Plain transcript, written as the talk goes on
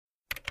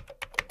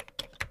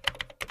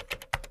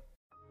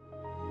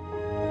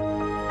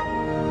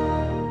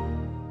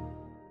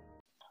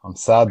I'm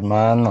sad,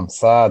 man. I'm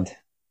sad.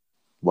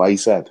 Why you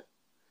sad?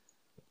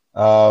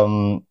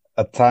 A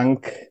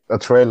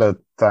trailer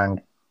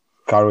tank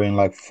carrying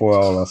like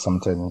fuel or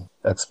something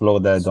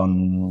exploded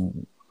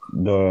on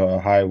the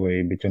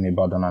highway between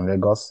Ibadan and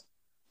Lagos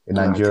in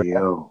Bloody Nigeria.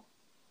 hell.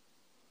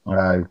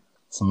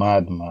 It's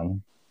mad,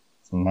 man.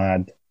 It's mad.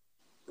 And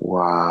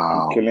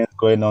Wow. killings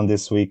going on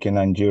this week in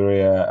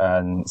Nigeria.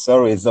 And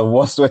sorry, it's the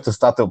worst way to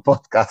start a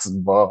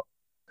podcast, but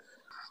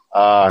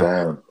uh,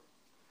 Damn.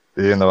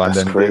 and That's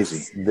then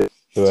crazy. this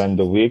to end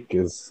the week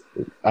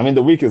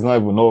the week is not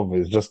even over.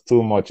 It's just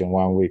too much in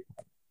one week.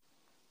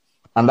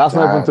 And that's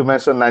not even to Damn.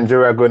 mention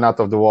Nigeria going out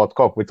of the World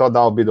Cup. We thought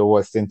that would be the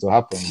worst thing to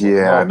happen, but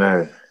Yeah, I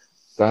no, know.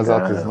 turns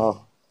out it's Damn.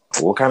 not.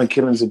 What kind of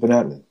killings have been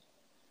happening?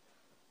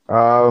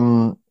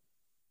 Um,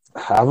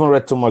 I haven't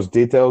read too much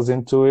details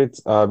into it.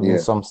 In Yeah.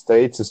 some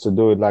states, it's to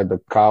do with like the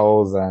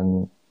cows,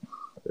 and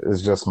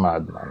it's just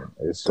mad, man.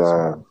 It's just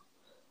mad. Damn.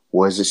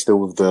 Or is it still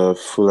with the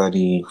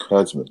Fulani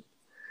herdsmen?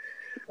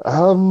 I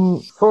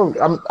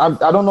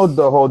don't know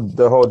the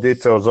whole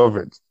details of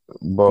it,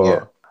 but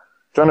Yeah.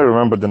 trying to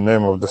remember the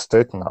name of the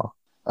state now.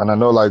 And I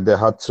know like they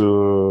had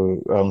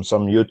to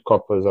some youth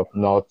couples up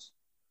north,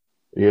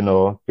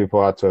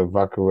 people had to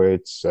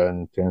evacuate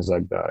and things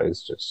like that.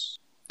 It's just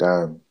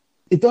Damn.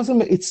 it doesn't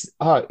make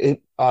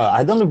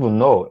I don't even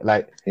know.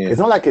 Like Yeah. it's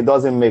not like it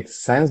doesn't make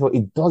sense, but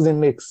it doesn't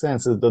make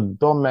sense. It's the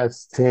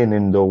dumbest thing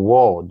in the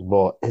world,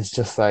 but it's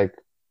just like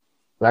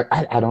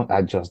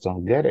I just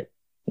don't get it.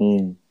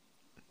 Mm.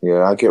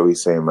 Yeah, I get what you're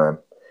saying, man.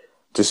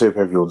 Just hope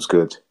everyone's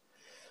good.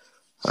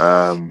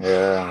 Yeah,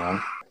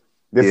 man.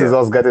 This is Yeah.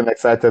 us getting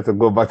excited to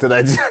go back to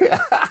Nigeria.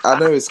 I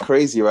know it's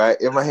crazy, right?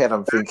 In my head,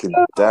 I'm thinking,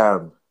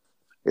 damn,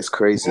 it's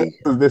crazy.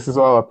 This is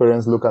why our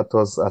parents look at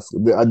us as.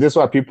 This is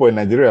why people in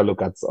Nigeria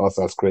look at us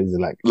as crazy.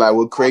 Like, Like,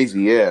 we're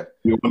crazy, yeah.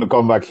 you want to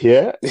come back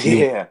here?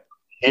 Yeah.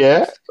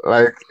 Yeah,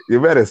 like you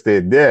better stay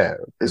there.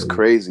 It's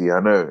crazy, I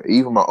know.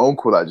 Even my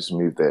uncle that just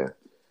moved there,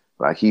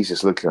 like he's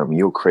just looking at me,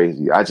 you're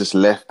crazy. I just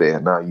left there,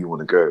 now you want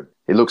to go.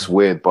 It looks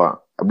weird,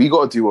 but we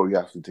got to do what we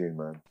have to do,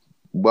 man.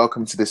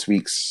 Welcome to this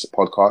week's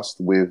podcast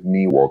with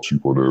me,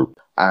 Wachipolo,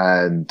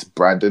 and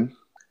Brandon.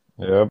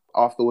 Yep.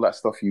 After all that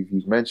stuff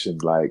you've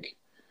mentioned, like,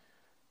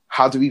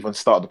 how do we even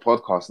start the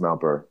podcast now,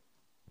 bro?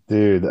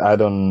 Dude, I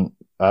don't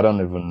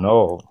even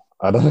know.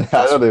 I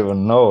don't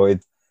even know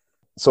it.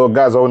 So,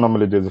 guys, what we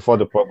normally do before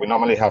we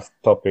normally have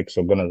topics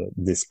we're gonna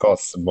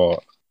discuss,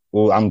 but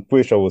I'm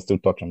pretty sure we'll still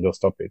touch on those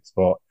topics.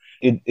 But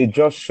it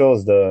just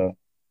shows the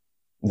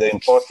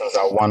importance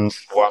that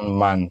one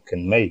man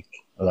can make.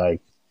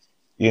 Like,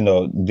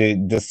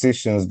 the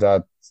decisions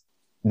the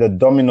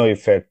domino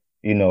effect,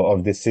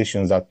 of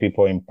decisions that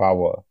people in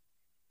power,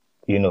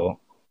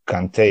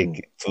 can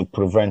take to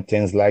prevent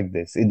things like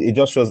this. It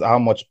just shows how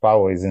much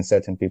power is in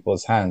certain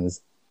people's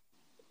hands.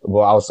 But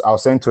I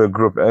was saying to a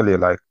group earlier,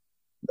 like,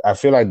 I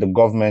feel like the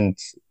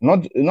government,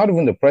 not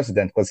even the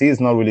president, because he is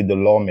not really the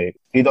lawmaker.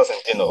 He doesn't,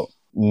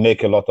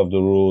 make a lot of the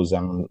rules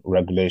and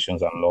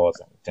regulations and laws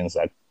and things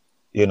like,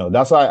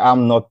 that's why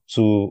I'm not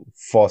too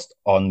forced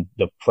on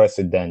the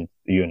president,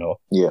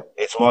 Yeah.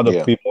 It's more the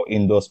Yeah. people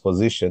in those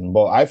positions.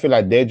 But I feel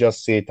like they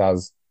just see it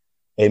as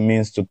a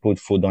means to put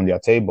food on their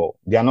table.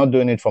 They are not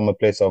doing it from a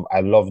place of,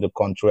 I love the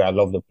country, I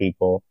love the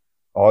people,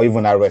 or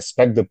even I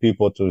respect the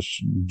people to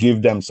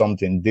give them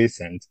something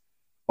decent.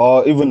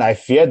 Or even I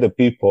fear the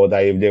people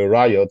that if they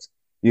riot,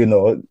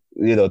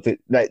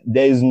 like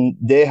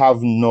they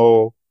have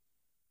no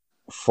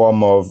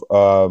form of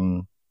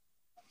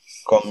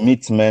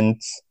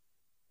commitment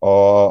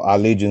or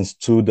allegiance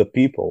to the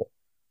people.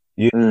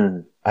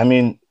 I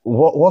mean,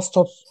 what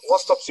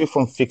stops you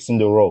from fixing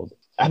the road?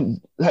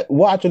 And like,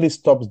 what actually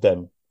stops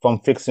them from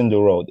fixing the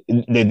road?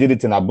 They did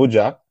it in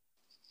Abuja.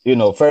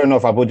 Fair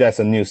enough, Abuja is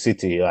a new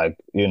city,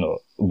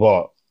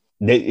 but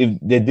if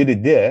they did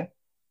it there,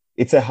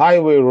 it's a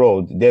highway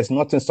road. There's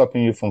nothing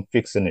stopping you from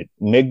fixing it.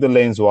 Make the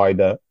lanes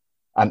wider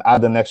and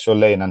add an extra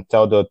lane and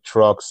tell the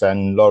trucks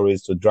and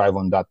lorries to drive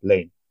on that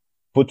lane.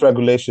 Put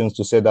regulations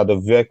to say that the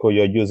vehicle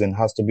you're using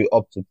has to be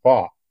up to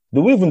par.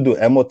 Do we even do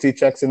MOT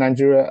checks in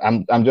Nigeria?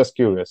 I'm just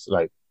curious.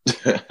 Like,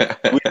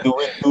 do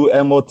we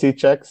do MOT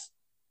checks?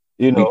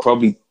 We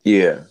probably,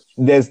 yeah.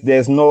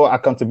 There's no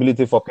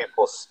accountability for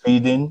people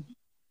speeding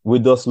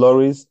with those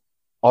lorries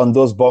on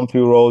those bumpy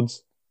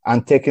roads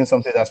and taking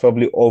something that's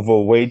probably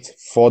overweight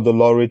for the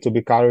lorry to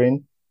be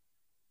carrying.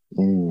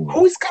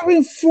 Who is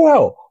carrying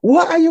fuel?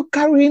 Why are you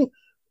carrying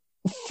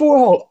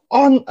fuel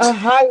on a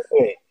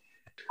highway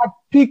at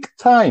peak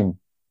time?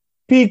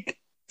 Peak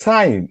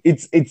time.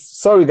 It's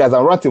sorry guys,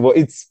 I'm ranting, but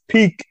it's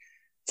peak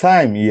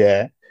time,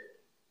 yeah.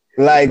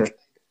 Like,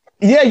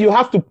 yeah, you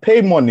have to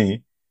pay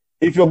money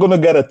if you're gonna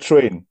get a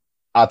train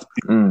at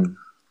peak.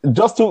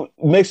 Just to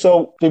make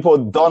sure people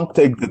don't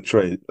take the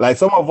train. Like,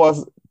 some of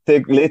us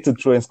take later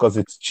trains because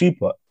it's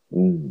cheaper.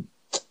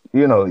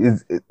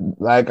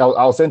 Like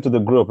I was saying to the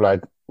group,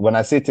 like, when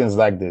I see things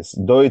like this,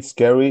 though it's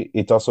scary,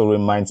 it also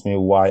reminds me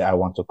why I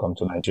want to come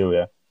to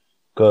Nigeria,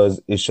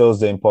 because it shows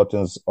the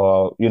importance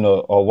of,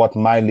 or what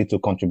my little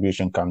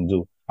contribution can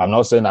do. I'm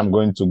not saying I'm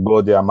going to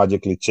go there and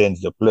magically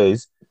change the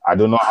place, I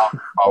don't know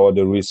how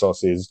the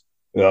resources,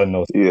 Yeah.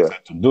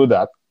 to do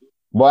that.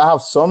 But I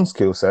have some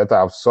skill set,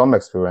 I have some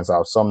experience, I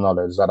have some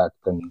knowledge that I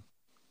can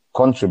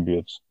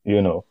contribute,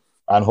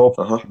 and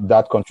hopefully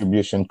that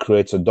contribution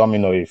creates a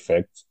domino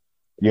effect,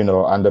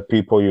 and the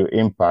people you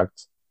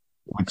impact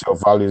with your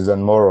values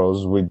and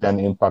morals will then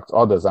impact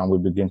others, and we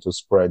begin to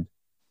spread,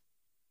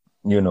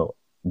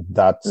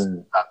 that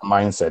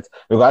mindset.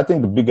 Because I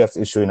think the biggest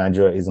issue in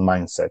Nigeria is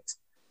mindset.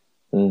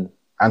 And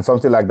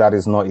something like that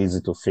is not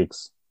easy to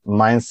fix.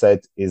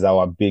 Mindset is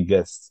our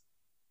biggest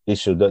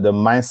issue. The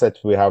mindset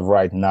we have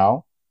right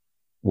now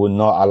will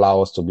not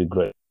allow us to be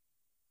great.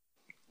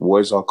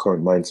 What is our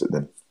current mindset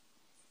then?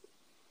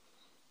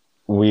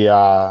 We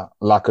are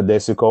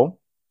lackadaisical.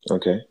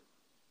 Okay.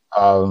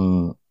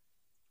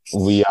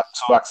 We are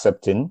too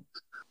accepting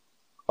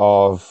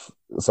of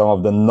some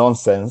of the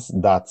nonsense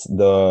that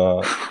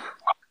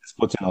is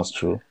putting us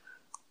through.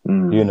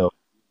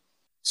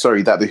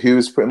 Sorry, that the who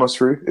is putting us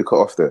through? It cut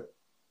off there.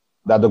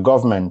 That the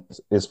government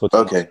is putting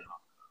us through. Okay.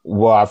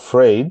 We're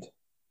afraid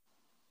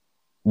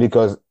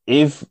because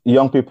if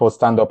young people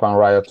stand up and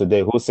riot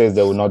today, who says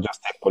they will not just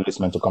take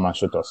policemen to come and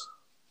shoot us?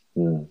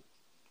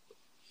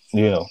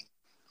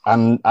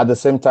 And at the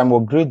same time, we're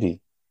greedy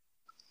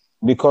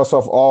because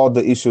of all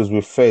the issues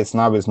we face.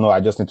 Now is I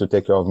just need to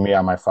take care of me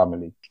and my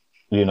family.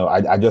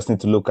 I just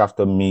need to look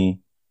after me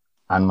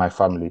and my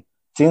family.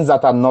 Things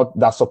that are not,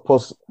 that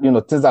supposed,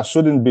 things that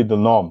shouldn't be the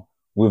norm,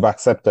 we've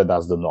accepted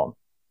as the norm.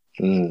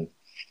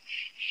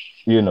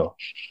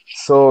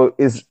 So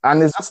it's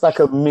just like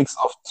a mix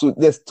of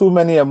there's too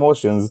many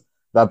emotions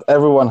that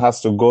everyone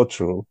has to go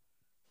through.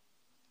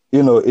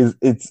 It's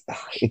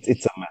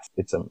a mess.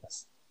 It's a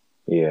mess.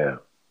 Yeah.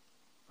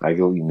 I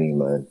get what you mean,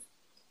 man.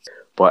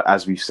 But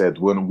as we've said,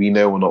 we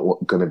know we're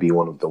not going to be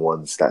one of the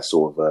ones that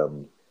sort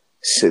of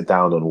sit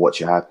down and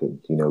watch it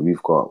happen. We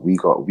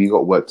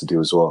got work to do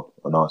as well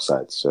on our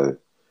side. So,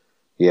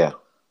 yeah,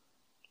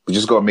 we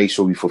just got to make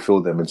sure we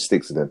fulfill them and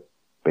stick to them,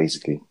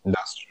 basically.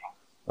 That's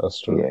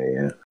true.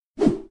 Yeah.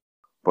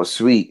 But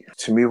sweet,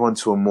 to move on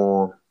to a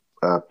more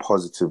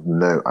positive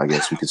note, I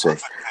guess we could say.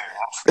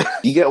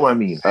 You get what I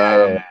mean?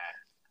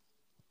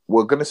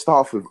 We're going to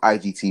start off with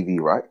IGTV,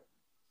 right?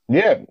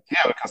 Yeah,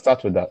 we can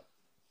start with that.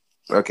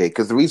 Okay,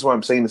 because the reason why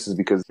I'm saying this is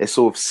because it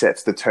sort of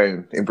sets the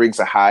tone. It brings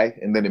a high,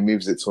 and then it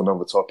moves it to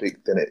another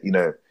topic. Then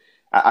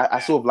I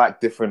sort of like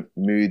different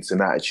moods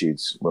and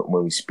attitudes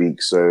when we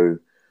speak. So,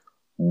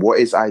 what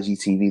is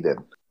IGTV then?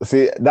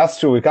 See, that's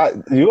true.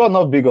 You are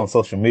not big on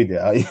social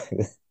media, are you?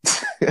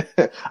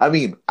 I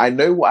mean, I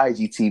know what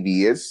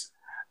IGTV is.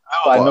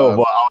 No, I know,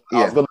 but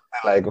I was going to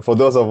say, like, for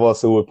those of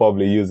us who will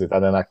probably use it,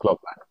 and then I clock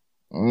that.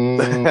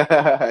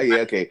 Yeah,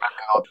 okay.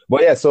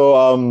 But yeah,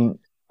 so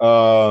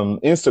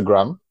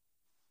Instagram,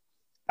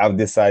 I've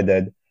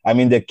decided. I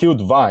mean, they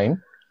killed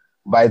Vine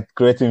by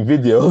creating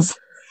videos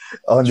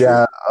on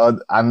their,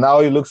 and now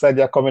it looks like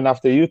they're coming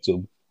after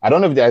YouTube. I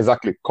don't know if they're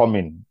exactly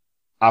coming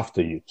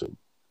after YouTube,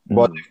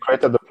 but they've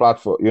created the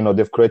platform.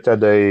 They've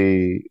created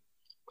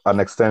an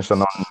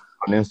extension on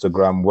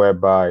Instagram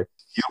whereby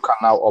you can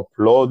now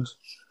upload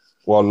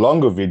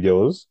longer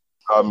videos.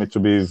 It to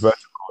be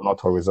vertical, not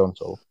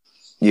horizontal.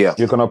 Yeah,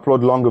 you can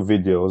upload longer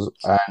videos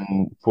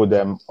and put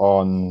them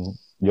on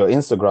your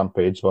Instagram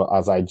page or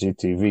as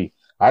IGTV.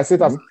 I see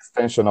it as an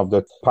extension of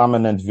the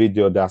permanent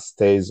video that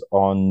stays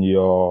on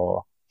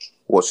your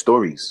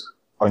stories.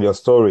 On your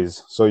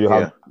stories. So you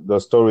have the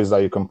stories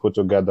that you can put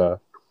together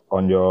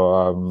on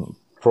your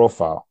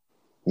profile.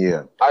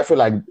 Yeah, I feel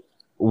like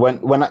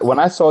when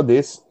I saw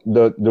this,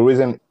 the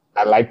reason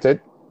I liked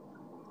it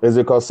is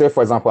because, say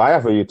for example, I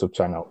have a YouTube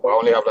channel. I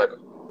only have like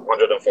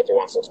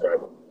 141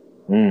 subscribers.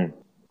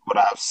 But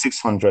I have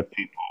 600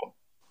 people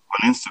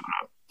on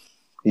Instagram.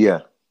 Yeah.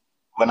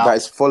 That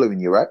is following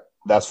you, right?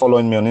 That's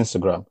following me on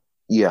Instagram.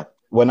 Yeah.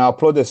 When I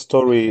upload a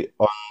story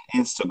on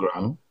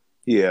Instagram,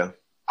 I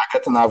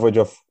get an average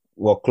of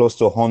close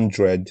to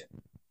 100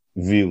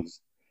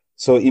 views.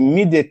 So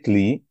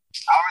immediately,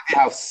 I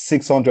already have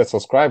 600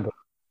 subscribers.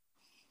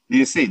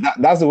 You see,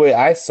 that's the way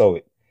I saw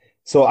it.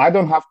 So I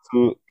don't have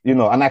to,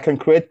 and I can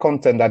create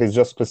content that is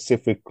just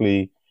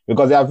specifically,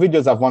 because there are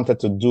videos I've wanted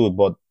to do,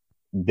 but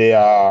they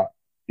are,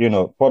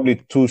 probably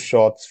too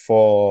short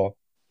for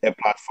a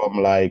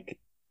platform like,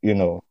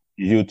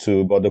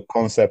 YouTube, or the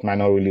concept might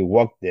not really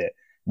work there.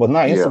 But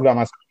now Instagram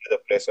has been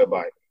a place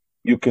whereby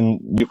you can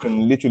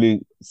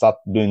literally start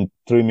doing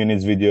 3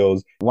 minutes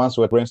videos. Once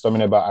we're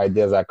brainstorming about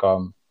ideas like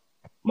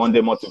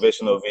Monday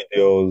motivational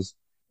videos.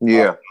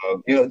 Yeah.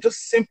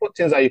 Just simple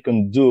things that you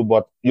can do,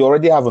 but you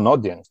already have an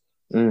audience.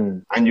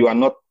 And you are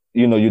not,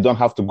 you don't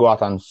have to go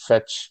out and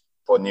fetch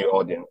for new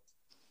audience.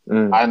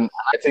 And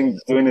I think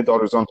doing it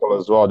horizontal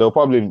as well, they'll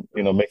probably,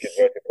 make it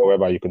vertical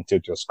whereby you can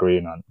tilt your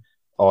screen and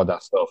all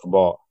that stuff.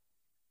 But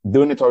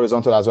doing it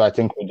horizontal as well, I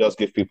think will just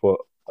give people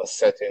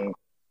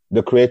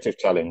the creative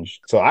challenge.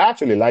 So I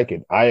actually like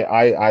it.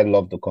 I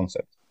love the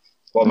concept.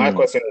 But my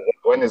question is,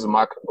 when is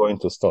Mark going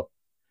to stop?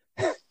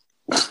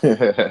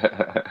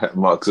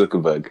 Mark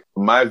Zuckerberg.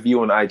 My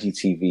view on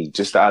IGTV,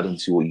 just to add on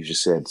to what you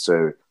just said.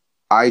 So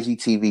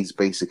IGTV is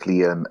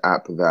basically an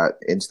app that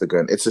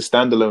Instagram, it's a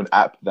standalone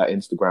app that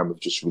Instagram have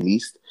just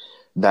released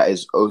that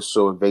is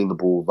also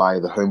available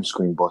via the home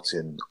screen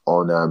button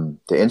on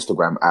the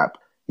Instagram app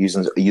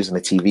using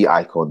a TV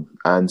icon.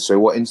 And so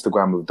what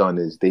Instagram have done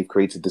is they've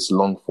created this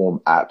long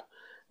form app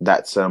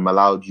that's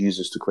allowed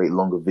users to create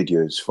longer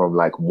videos from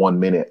like 1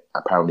 minute,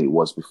 apparently it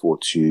was before,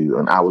 to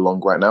an hour long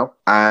right now.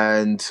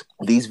 And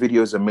these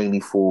videos are mainly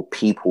for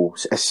people,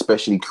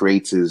 especially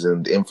creators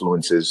and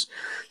influencers,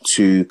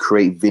 to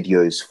create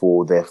videos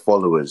for their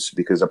followers,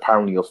 because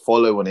apparently a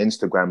follow on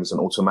Instagram is an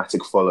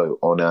automatic follow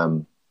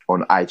on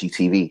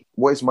IGTV.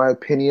 What is my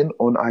opinion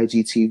on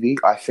IGTV?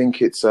 I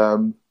think it's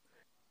I'm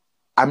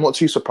not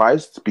too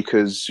surprised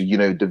because, you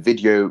know, the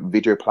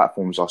video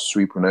platforms are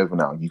sweeping over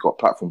now. You got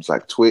platforms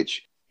like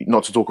Twitch,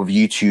 not to talk of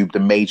YouTube, the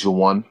major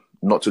one,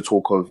 not to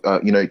talk of,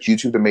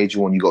 YouTube, the major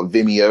one. You got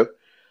Vimeo.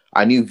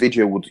 I knew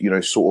video would,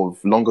 sort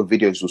of longer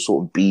videos will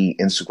sort of be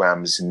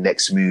Instagram's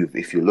next move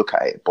if you look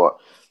at it, but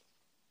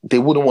they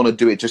wouldn't want to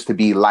do it just to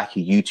be like a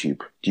YouTube.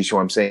 Do you see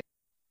what I'm saying?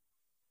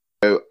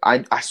 So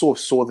I sort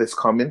of saw this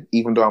coming,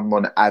 even though I'm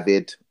not an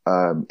avid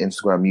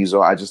Instagram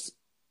user.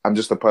 I'm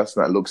just a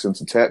person that looks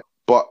into tech.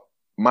 But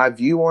my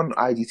view on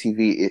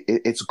IGTV,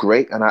 it's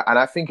great, and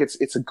I think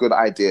it's a good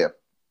idea.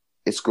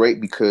 It's great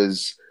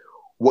because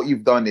what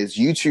you've done is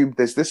YouTube.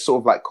 There's this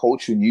sort of like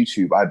culture in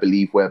YouTube, I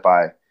believe,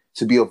 whereby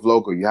to be a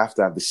vlogger, you have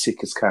to have the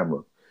sickest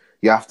camera.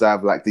 You have to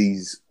have like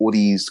all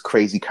these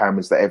crazy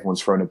cameras that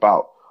everyone's thrown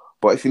about.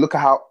 But if you look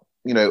at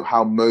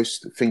how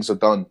most things are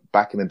done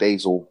back in the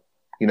days, or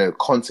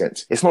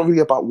content, it's not really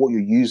about what you're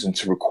using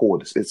to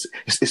record.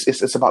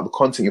 It's about the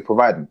content you're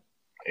providing.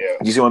 Yeah.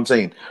 You see what I'm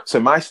saying? So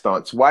my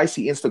stance, what I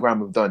see Instagram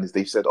have done is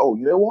they've said, oh,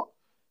 you know what?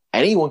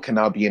 Anyone can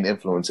now be an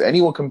influencer.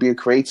 Anyone can be a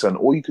creator, and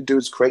all you can do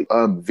is create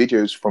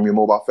videos from your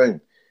mobile phone.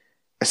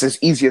 It's as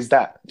easy as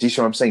that. Do you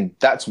see what I'm saying?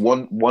 That's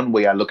one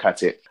way I look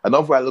at it.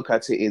 Another way I look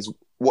at it is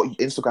what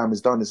Instagram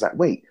has done is like,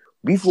 wait,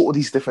 we've got all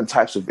these different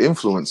types of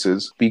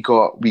influencers. We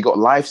got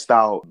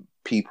lifestyle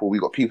people. We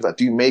got people that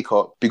do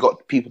makeup. We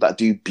got people that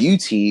do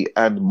beauty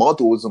and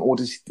models and all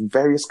these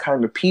various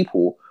kind of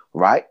people,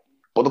 right?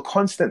 But the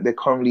content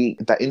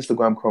that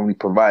Instagram currently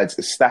provides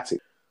is static.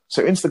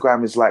 So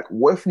Instagram is like,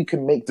 what if we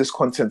can make this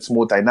content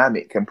more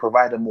dynamic and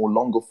provide a more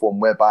longer form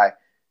whereby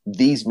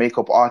these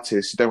makeup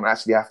artists don't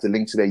actually have to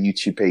link to their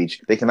YouTube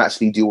page. They can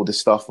actually do all this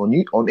stuff on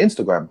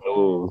Instagram.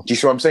 Ooh. Do you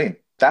see what I'm saying?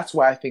 That's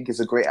why I think it's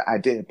a great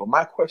idea. But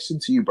my question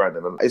to you,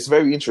 Brandon, and it's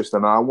very interesting,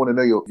 and I want to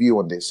know your view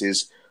on this,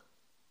 is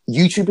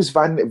YouTube is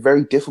finding it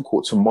very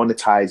difficult to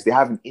monetize. They're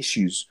having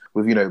issues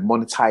with,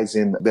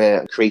 monetizing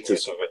their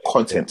creators'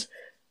 content.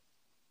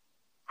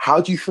 How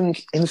do you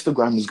think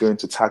Instagram is going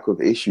to tackle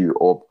the issue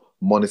of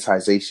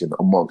monetization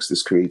amongst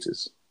its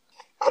creators?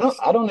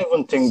 I don't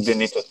even think they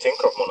need to think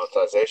of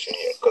monetization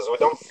yet, because we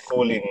don't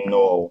fully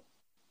know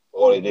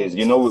what it is.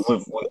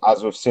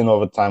 As we've seen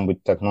over time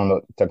with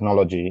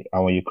technology,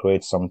 and when you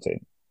create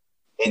something,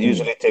 it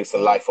usually takes a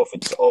life of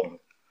its own.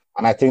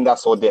 And I think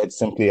that's what they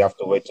simply have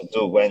to wait to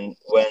do. When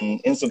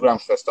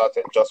Instagram first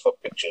started just for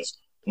pictures,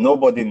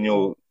 nobody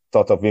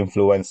thought of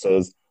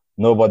influencers.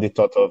 Nobody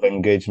thought of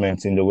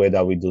engagement in the way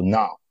that we do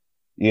now.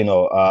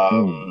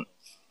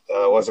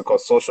 What's it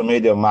called? Social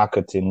media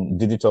marketing,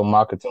 digital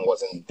marketing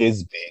wasn't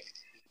this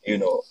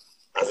big,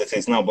 as it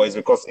is now, but it's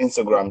because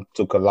Instagram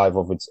took a life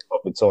of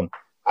its own.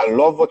 I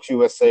love what you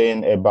were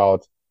saying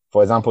about,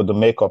 for example, the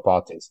makeup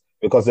artists,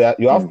 because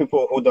you have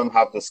people who don't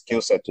have the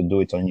skill set to do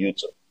it on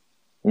YouTube.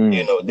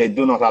 They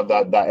do not have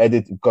that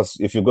edit, because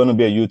if you're going to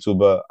be a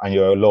YouTuber and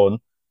you're alone,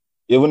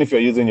 even if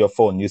you're using your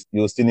phone,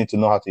 you still need to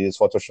know how to use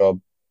Photoshop,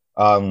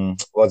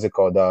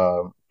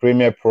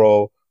 Premiere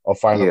Pro or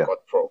Final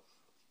Cut Pro.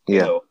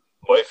 Yeah.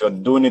 But if you're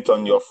doing it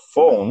on your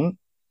phone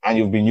and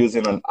you've been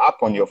using an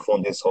app on your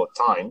phone this whole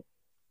time,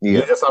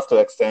 you just have to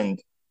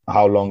extend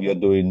how long you're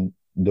doing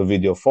the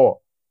video for.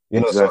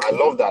 Exactly. So I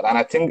love that. And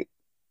I think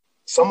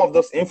some of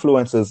those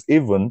influencers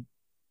even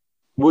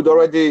would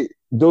already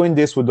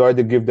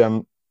give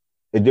them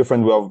a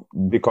different way of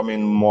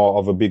becoming more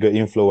of a bigger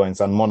influence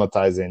and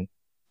monetizing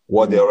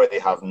what they already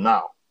have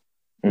now.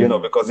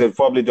 Because they've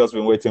probably just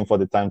been waiting for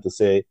the time to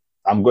say,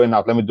 I'm going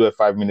out, let me do a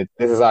 5 minutes.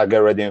 This is how I get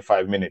ready in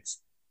 5 minutes.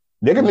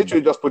 They can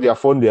literally just put their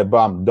phone there,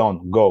 bam,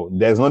 done, go.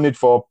 There's no need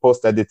for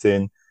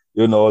post-editing,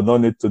 no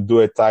need to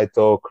do a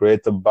title,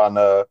 create a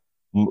banner.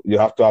 You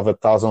have to have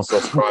 1,000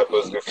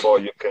 subscribers before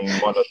you can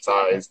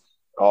monetize.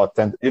 Or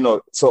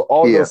so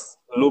all those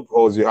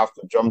loopholes you have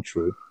to jump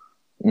through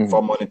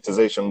for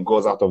monetization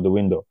goes out of the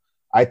window.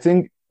 I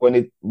think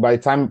by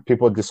the time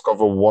people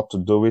discover what to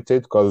do with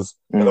it, because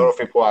a lot of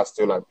people are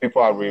still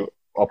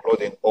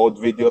uploading old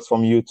videos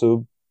from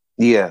YouTube.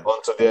 Yeah.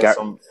 Onto there,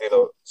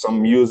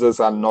 some users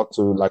are not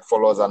too,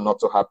 followers are not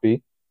too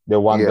happy. They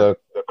want the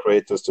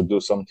creators to do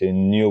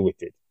something new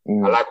with it.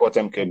 I like what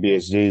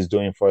MKBHD is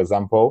doing, for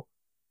example.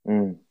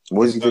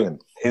 What is he doing?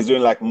 He's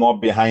doing more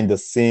behind the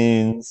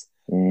scenes.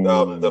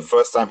 The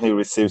first time he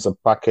receives a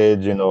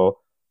package,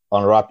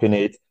 unwrapping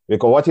it.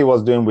 Because what he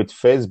was doing with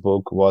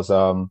Facebook was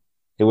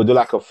he would do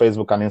a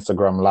Facebook and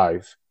Instagram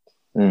live.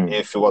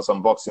 if he was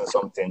unboxing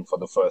something for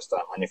the first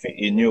time and if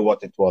he knew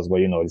what it was,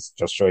 but it's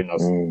just showing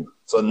us.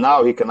 So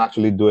now he can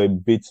actually do a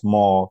bit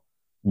more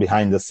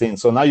behind the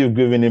scenes. So now you've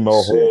given him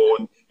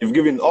you've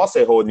given us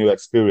a whole new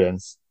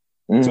experience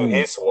to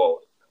his world,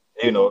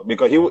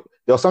 because there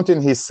was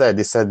something he said,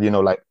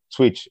 like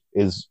Twitch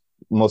is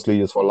mostly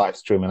used for live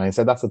streaming. And he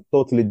said that's a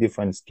totally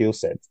different skill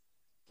set.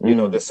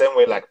 The same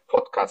way like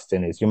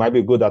podcasting is. You might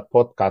be good at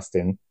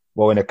podcasting,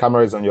 but when the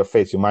camera is on your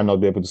face, you might not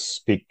be able to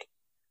speak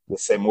the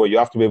same way. You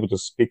have to be able to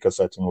speak a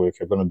certain way if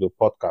you're going to do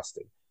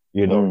podcasting,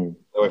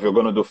 or if you're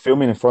going to do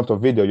filming in front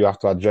of video, you have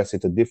to address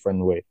it a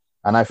different way.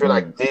 And I feel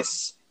like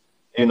this,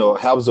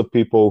 helps the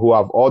people who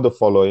have all the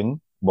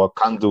following, but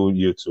can't do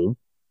YouTube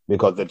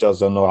because they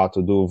just don't know how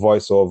to do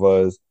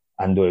voiceovers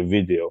and do a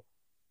video.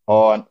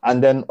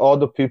 And then all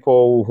the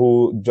people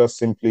who just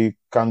simply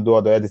can't do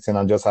all the editing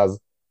and just has,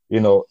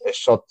 a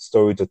short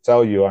story to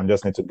tell you and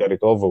just need to get it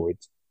over with,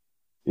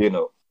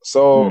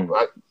 So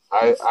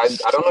I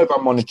don't know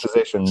about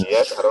monetization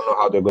yet. I don't know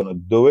how they're going to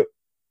do it.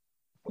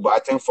 But I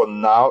think for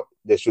now,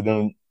 they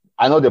shouldn't.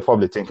 I know they're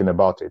probably thinking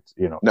about it,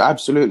 No,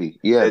 absolutely.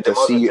 Yeah. They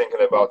must be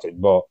thinking about it.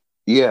 But,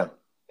 yeah,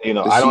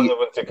 I don't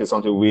even think it's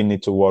something we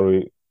need to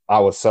worry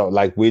ourselves.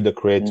 Like we, the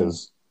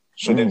creators,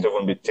 shouldn't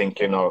even be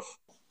thinking of,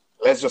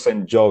 let's just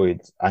enjoy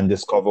it and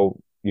discover,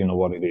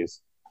 what it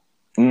is.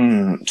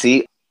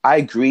 See, I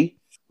agree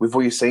with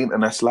what you're saying,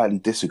 and I slightly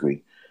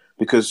disagree.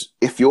 Because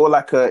if you're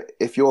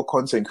a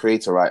content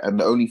creator, right, and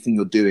the only thing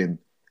you're doing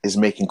is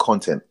making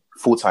content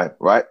full time,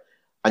 right,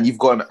 and you've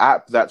got an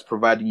app that's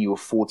providing you a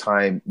full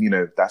time,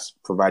 that's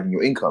providing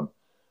your income,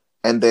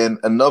 and then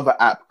another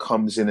app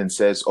comes in and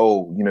says,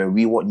 oh,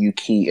 we want you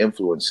key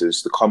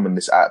influencers to come in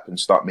this app and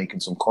start making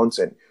some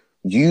content.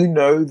 You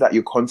know that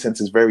your content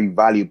is very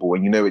valuable,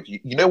 and you know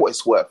what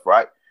it's worth,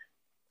 right?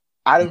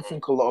 I don't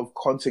think a lot of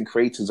content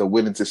creators are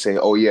willing to say,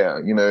 oh yeah,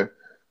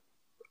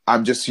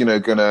 I'm just,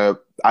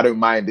 I don't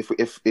mind if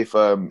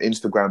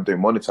Instagram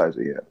don't monetize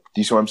it yet.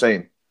 Do you see what I'm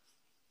saying?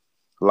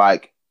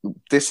 Like,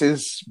 this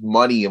is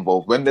money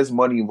involved. When there's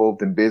money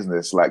involved in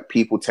business, like,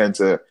 people tend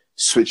to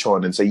switch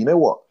on and say, you know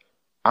what?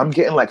 I'm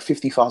getting like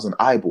 50,000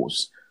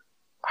 eyeballs.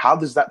 How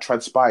does that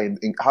transpire?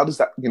 How does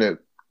that,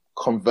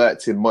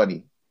 convert in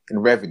money, in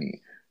revenue? Do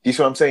you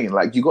see what I'm saying?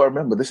 Like, you got to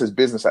remember, this is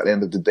business at the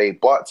end of the day.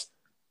 But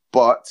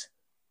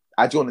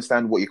I do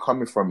understand what you're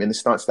coming from in the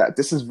stance that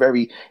this is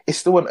it's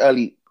still an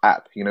early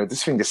app.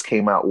 This thing just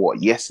came out,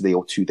 yesterday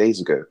or 2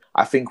 days ago.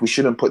 I think we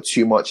shouldn't put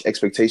too much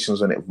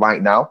expectations on it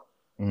right now.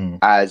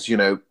 As,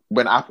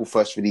 when Apple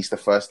first released the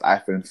first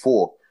iPhone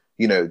 4,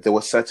 there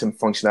were certain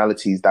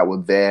functionalities that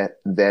were there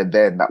then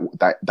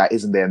that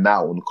isn't there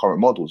now on the current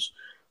models.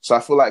 So I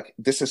feel like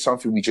this is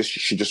something we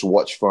should just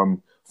watch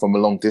from a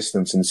long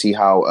distance and see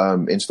how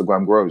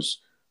Instagram grows.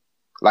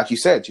 Like you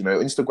said,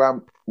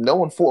 Instagram, no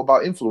one thought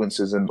about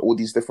influencers and all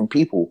these different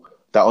people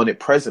that are on it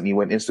presently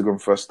when Instagram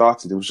first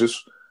started. It was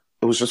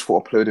just for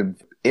uploading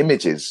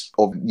images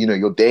of,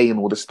 your day and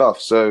all the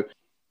stuff. So it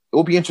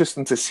will be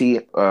interesting to see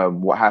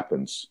what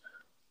happens.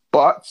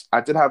 But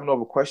I did have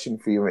another question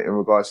for you in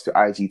regards to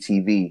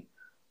IGTV.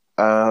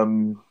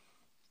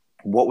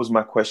 What was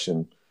my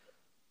question?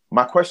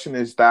 My question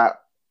is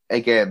that,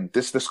 again,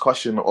 this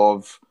discussion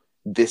of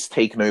this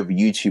taking over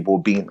YouTube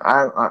or being,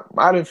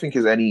 I don't think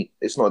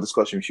it's not a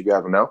discussion we should be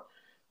having now.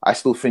 I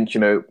still think,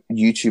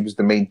 YouTube is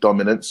the main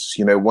dominance.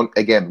 One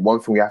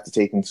thing we have to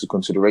take into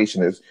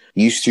consideration is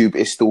YouTube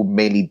is still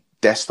mainly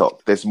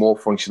desktop. There's more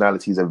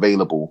functionalities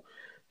available.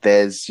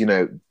 There's,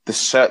 the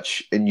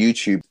search in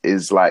YouTube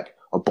is like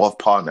above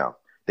par now.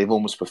 They've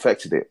almost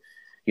perfected it.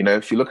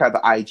 If you look at the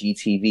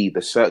IGTV,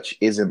 the search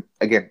isn't,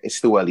 again, it's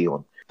still early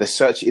on. The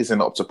search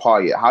isn't up to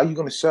par yet. How are you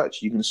going to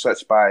search? You're going to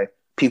search by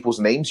people's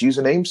names,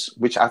 usernames,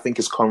 which I think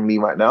is commonly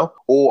right now?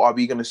 Or are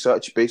we going to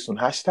search based on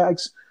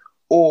hashtags?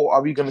 Or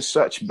are we going to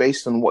search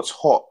based on what's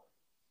hot?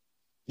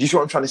 Do you see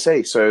what I'm trying to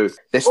say? So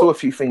there's still a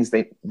few things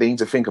they need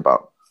to think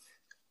about.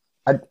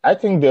 I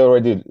think they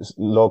already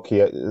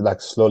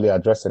slowly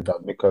addressing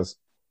that, because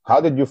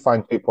how did you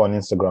find people on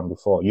Instagram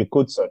before? You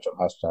could search on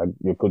hashtag,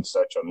 you could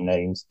search on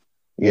names,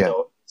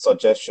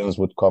 suggestions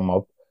would come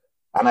up.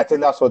 And I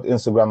think that's what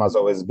Instagram has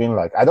always been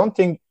like. I don't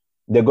think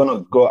they're going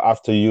to go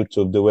after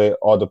YouTube the way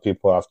other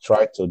people have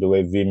tried to, the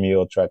way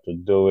Vimeo tried to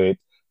do it,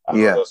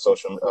 and other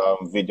social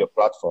video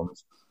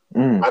platforms.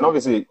 And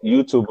obviously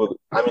YouTube,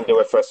 they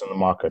were first in the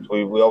market.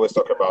 We always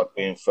talk about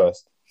being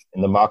first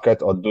in the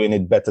market or doing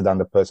it better than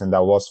the person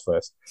that was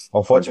first.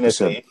 Unfortunately,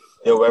 100%.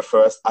 They were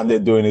first and they're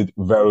doing it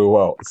very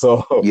well.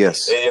 So,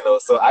 yes,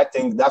 so I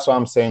think that's what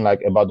I'm saying,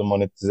 like about the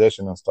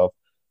monetization and stuff.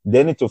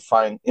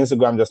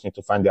 Instagram just need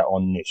to find their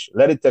own niche.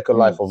 Let it take a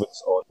life of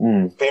its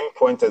own.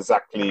 Pinpoint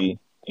exactly,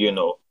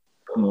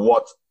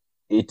 what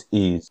it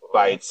is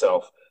by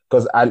itself.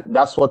 Because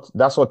that's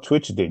what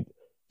Twitch did.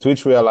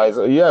 Twitch realized,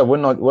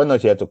 we're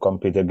not here to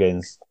compete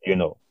against,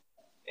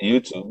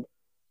 YouTube,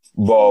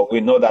 but we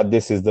know that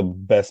this is the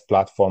best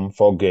platform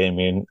for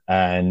gaming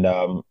and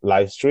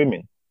live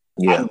streaming.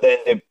 Yeah. And then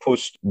they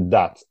pushed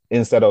that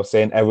instead of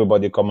saying,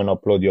 everybody come and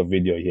upload your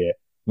video here.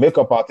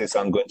 Makeup artists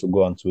aren't going to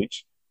go on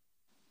Twitch.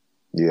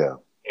 Yeah.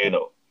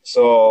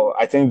 So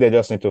I think they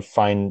just need to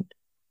find,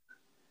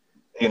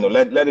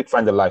 let it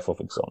find a life of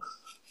its own.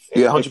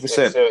 Yeah,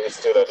 100%. It's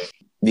still early.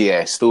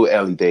 Yeah, it's still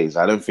early days.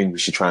 I don't think we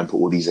should try and put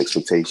all these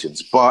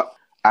expectations. But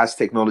as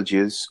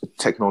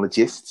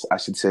technologists, I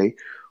should say,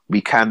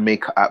 we can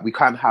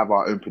have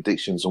our own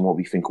predictions on what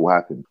we think will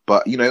happen.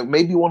 But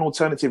maybe one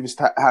alternative is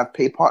to have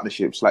paid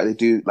partnerships like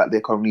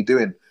they're currently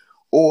doing,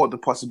 or the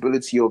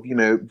possibility of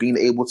being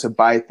able to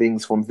buy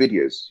things from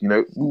videos.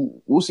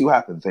 We'll see what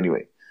happens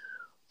anyway.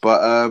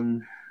 But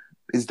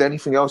is there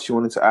anything else you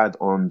wanted to add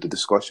on the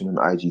discussion on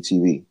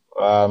IGTV?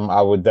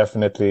 I would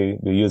definitely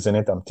be using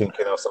it. I'm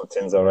thinking of some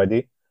things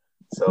already.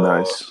 So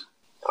nice.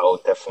 I will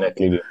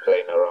definitely be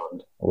playing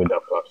around with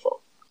that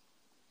platform.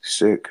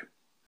 Sick.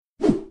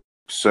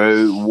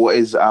 So what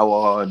is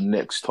our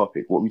next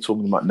topic? What are we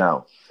talking about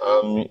now?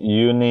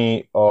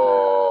 Uni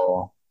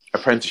or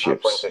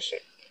apprenticeships.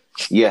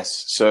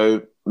 Yes.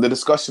 So the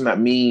discussion that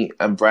me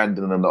and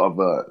Brandon and the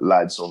other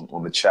lads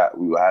on the chat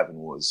we were having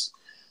was,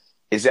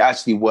 is it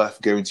actually worth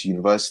going to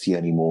university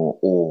anymore,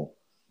 or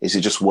is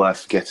it just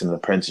worth getting an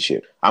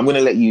apprenticeship? I'm going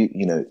to let you,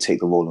 take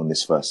the role on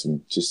this first,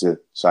 and so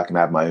I can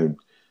have my own.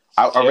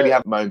 I already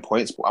have my own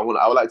points, but I would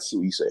like to see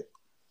what you say.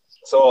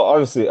 So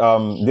obviously,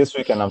 this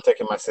weekend I'm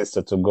taking my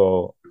sister to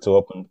go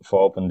to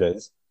open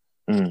days,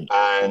 and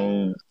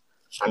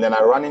then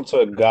I ran into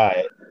a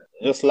guy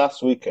just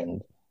last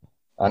weekend,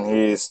 and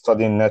he's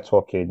studying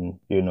networking,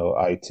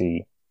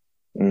 IT,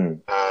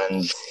 and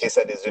he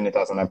said he's doing it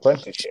as an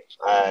apprenticeship,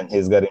 and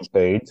he's getting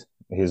paid,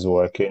 he's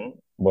working,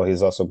 but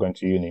he's also going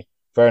to uni.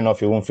 Fair enough,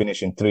 he won't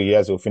finish in 3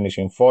 years, he'll finish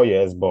in 4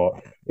 years, but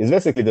it's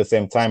basically the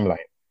same timeline.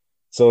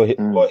 So,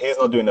 but he's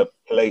not doing a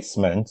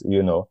placement,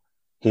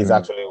 he's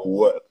actually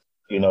worked.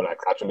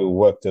 Actually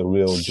worked a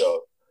real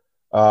job.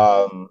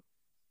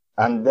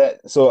 And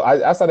so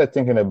I started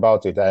thinking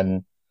about it.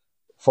 And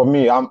for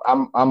me, I'm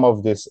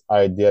of this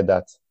idea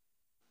that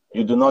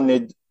you do not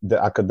need the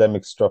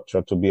academic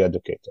structure to be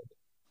educated.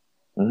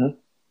 Mm-hmm.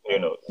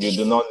 You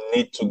do not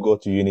need to go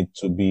to uni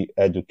to be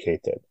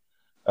educated.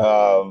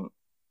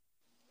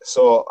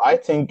 So I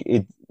think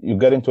you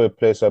get into a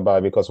place whereby,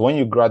 because when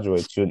you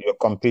graduate, you're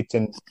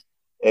competing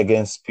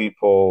against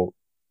people.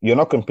 You're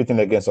not competing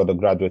against other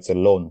graduates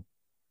alone.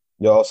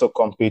 You're also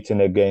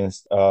competing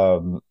against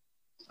everyone.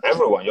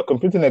 You're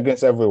competing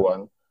against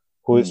everyone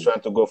who is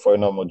trying to go for a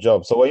normal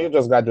job. So when you're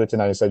just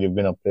graduating and you said you've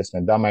been on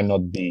placement, that might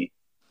not be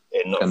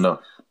enough.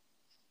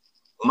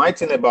 My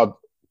thing about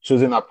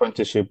choosing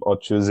apprenticeship or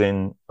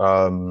choosing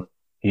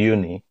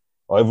uni,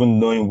 or even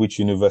knowing which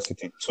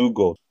university to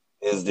go,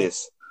 is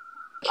this.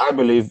 I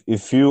believe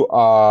if you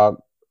are,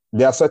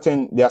 there are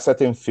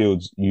certain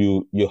fields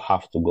you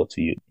have to go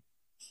to uni.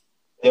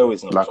 There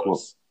is no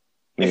choice.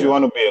 If you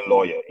want to be a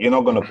lawyer, you're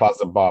not going to pass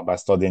the bar by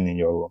studying in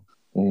your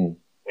room.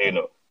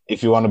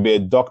 If you want to be a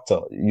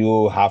doctor,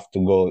 you have to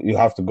go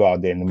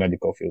out there in the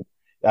medical field.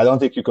 I don't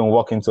think you can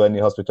walk into any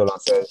hospital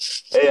and say,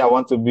 "Hey, I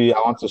want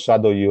to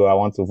shadow you. I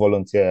want to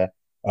volunteer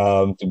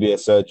to be a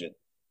surgeon."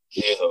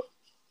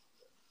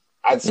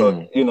 And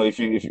so,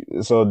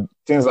 so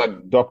things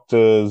like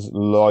doctors,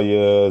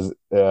 lawyers,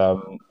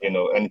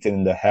 anything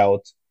in the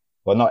health,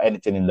 but not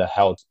anything in the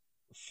health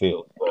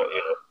field, but,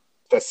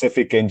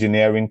 specific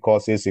engineering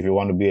courses, if you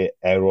want to be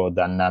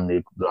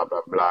aerodynamic, blah,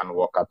 blah, blah, and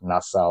work at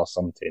NASA or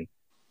something,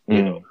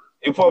 you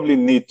probably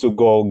need to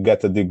go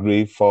get a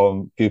degree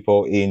from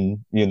people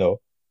in uni,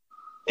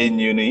 in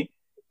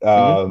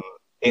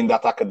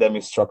that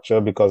academic structure,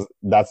 because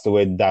that's the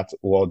way that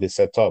world is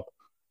set up.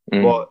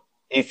 But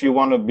if you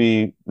want to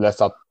be, let's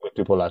start with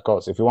people like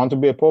us, if you want to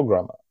be a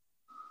programmer,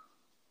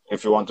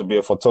 if you want to be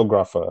a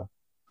photographer,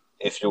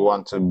 if you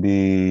want to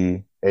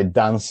be a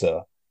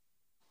dancer,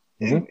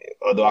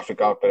 other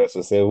African parents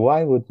will say,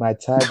 "Why would my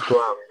child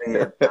go and be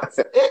a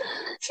dancer?"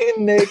 He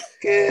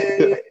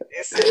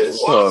says,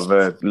 "What?" Oh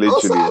man,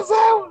 literally.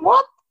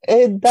 What?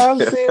 A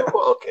dancing?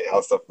 Okay,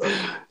 I'll stop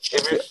that.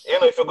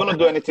 If you're gonna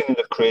do anything in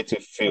the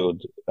creative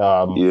field,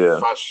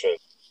 fashion,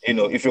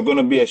 if you're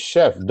gonna be a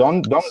chef,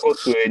 don't go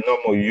to a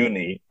normal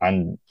uni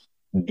and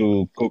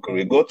do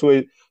cookery. Go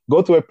to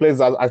a place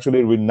that's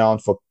actually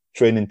renowned for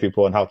training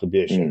people on how to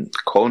be a chef.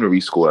 Culinary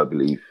school, I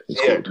believe.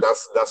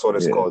 That's what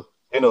it's called.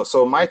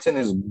 So my thing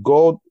is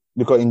go,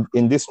 because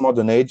in this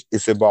modern age,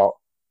 it's about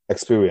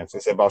experience.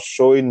 It's about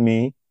showing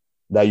me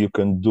that you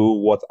can do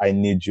what I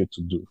need you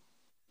to do.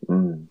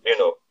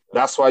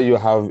 That's why we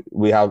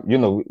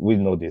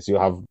know this. You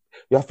have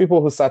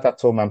people who sat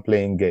at home and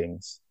playing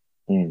games,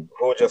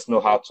 who just know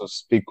how to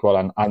speak well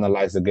and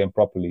analyze the game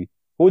properly,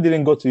 who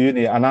didn't go to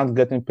uni and aren't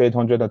getting paid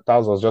hundreds of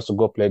thousands just to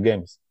go play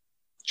games.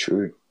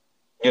 True.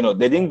 They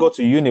didn't go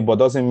to uni, but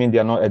doesn't mean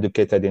they're not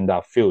educated in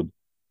that field.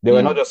 They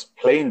were not just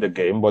playing the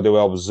game, but they were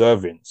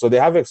observing. So they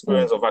have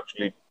experience of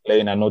actually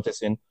playing and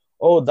noticing,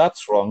 oh,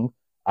 that's wrong.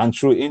 And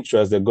through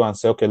interest, they go and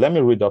say, okay, let me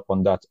read up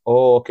on that.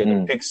 Oh, okay,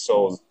 the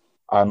pixels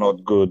are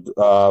not good.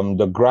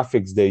 The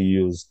graphics they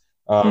use,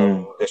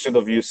 they should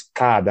have used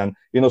CAD. And,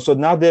 so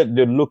now they're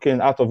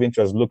looking out of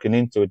interest, looking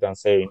into it and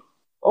saying,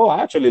 oh,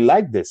 I actually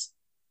like this.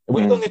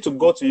 We don't need to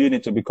go to uni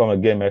to become a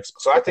game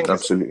expert. So I think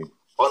absolutely,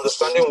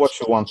 understanding what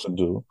you want to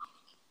do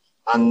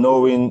and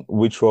knowing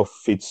which one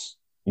fits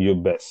you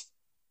best.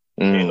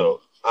 You know,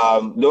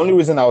 the only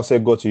reason I would say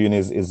go to uni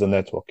is the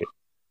networking.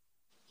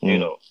 You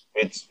know,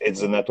 it's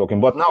the networking.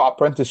 But now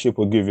apprenticeship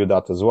will give you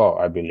that as well,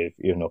 I believe,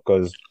 you know,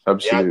 because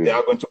they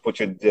are going to put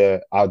you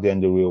out there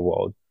in the real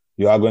world.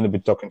 You are going to be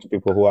talking to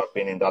people who have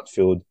been in that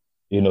field,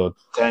 you know,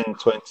 10,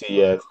 20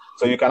 years.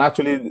 So you can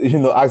actually, you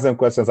know, ask them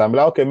questions. I'm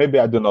like, okay, maybe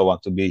I do not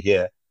want to be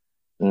here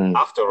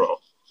after all.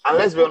 And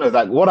let's be honest,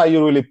 like, what are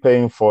you really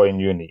paying for in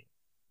uni?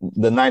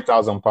 The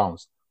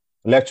 £9,000.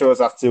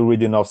 Lecturers are still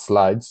reading off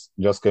slides.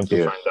 Just came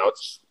to find out.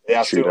 They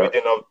are still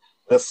reading off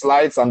the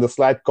slides, and the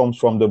slide comes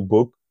from the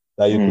book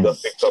that you could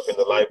have picked up in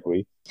the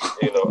library,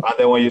 you know. And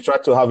then when you try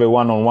to have a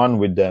one-on-one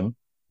with them,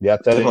 they are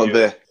telling you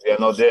they are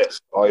not there,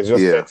 or it's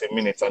just 30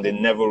 minutes, and they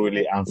never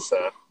really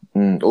answer.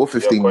 Or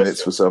 15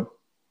 minutes for some.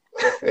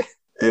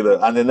 You know,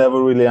 and they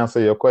never really answer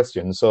your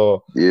question.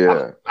 So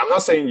I'm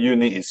not saying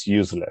uni is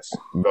useless.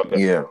 But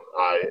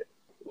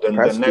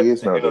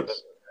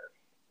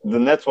the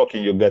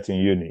networking you get in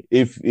uni,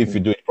 if you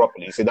do it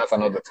properly. See, that's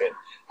another thing.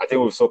 I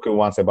think we've spoken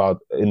once about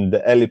in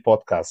the early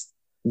podcast.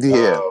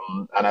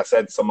 And I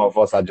said some of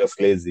us are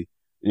just lazy.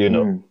 You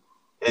know,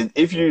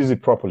 if you use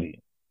it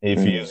properly, if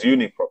you use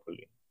uni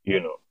properly, you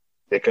know,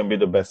 it can be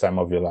the best time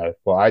of your life.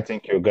 But I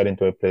think you'll get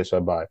into a place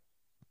whereby,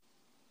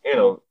 you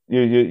know,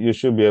 you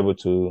should be able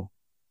to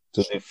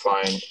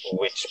define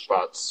which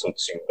part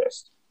suits you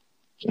best.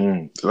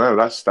 No,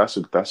 that's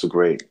a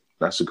great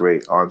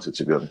answer,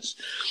 to be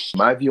honest.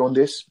 My view on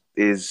this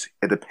is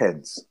it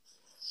depends.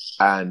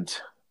 And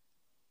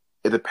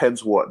it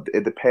depends what?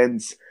 It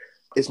depends.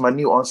 It's my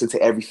new answer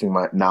to everything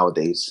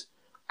nowadays.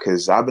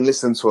 Because I've been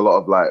listening to a lot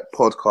of like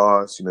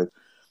podcasts, you know,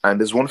 and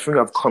there's one thing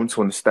I've come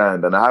to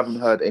understand, and I haven't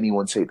heard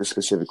anyone say it the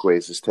specific way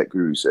as this tech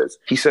guru says.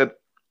 He said,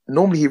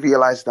 normally he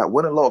realized that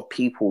when a lot of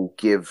people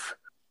give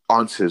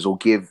answers or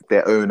give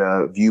their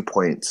own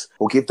viewpoints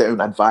or give their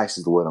own advice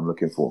is the word I'm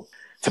looking for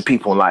to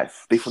people in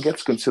life, they forget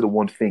to consider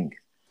one thing.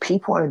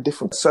 People are in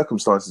different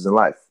circumstances in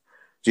life.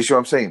 Do you see what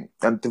I'm saying?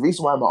 And the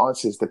reason why my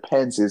answer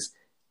depends is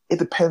it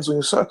depends on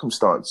your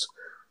circumstance.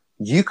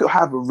 You could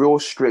have a real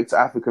strict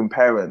African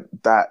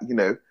parent that, you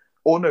know,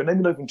 or no, let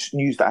me not even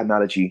use that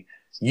analogy.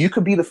 You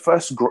could be the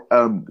first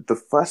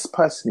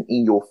person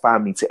in your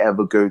family to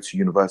ever go to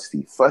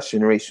university, first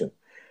generation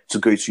to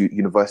go to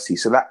university.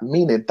 So that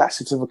meaning that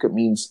certificate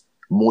means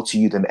more to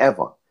you than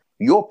ever.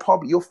 Your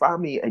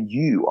family and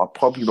you are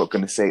probably not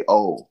going to say,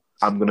 oh,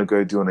 I'm going to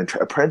go do an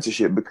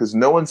apprenticeship, because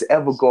no one's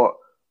ever got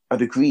a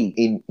degree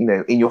in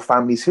your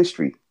family's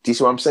history. Do you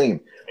see what I'm saying?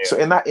 Yeah. So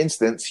in that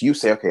instance, you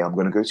say, okay, I'm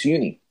going to go to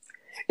uni.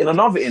 In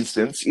another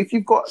instance, if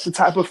you've got the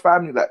type of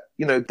family that,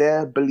 you know,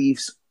 their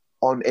beliefs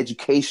on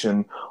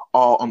education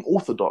are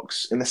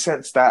unorthodox in the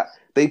sense that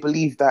they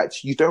believe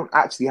that you don't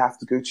actually have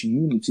to go to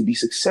uni to be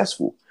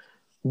successful,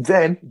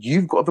 then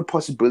you've got the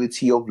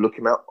possibility of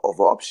looking at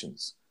other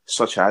options,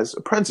 such as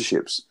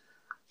apprenticeships.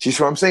 Do you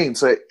see what I'm saying?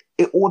 So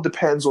it all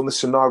depends on the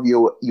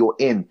scenario you're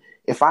in.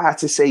 If I had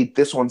to say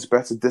this one's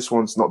better, this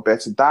one's not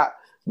better, that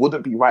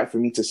wouldn't be right for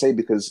me to say,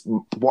 because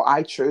what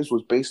I chose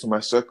was based on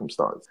my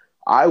circumstance.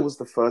 I was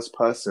the first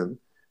person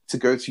to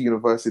go to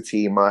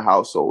university in my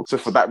household. So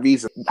for that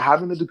reason,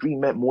 having a degree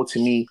meant more to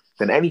me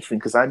than anything,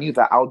 because I knew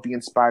that I would be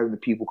inspiring the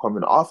people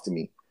coming after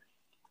me.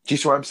 Do you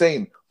see what I'm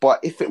saying?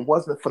 But if it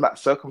wasn't for that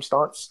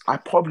circumstance, I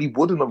probably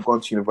wouldn't have gone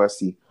to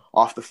university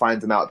after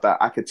finding out that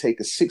I could take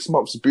a 6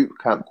 months boot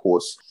camp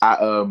course at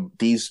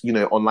these, you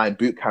know, online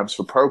boot camps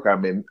for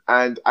programming,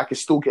 and I could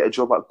still get a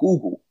job at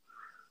Google.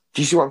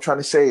 Do you see what I'm trying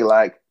to say?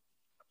 Like,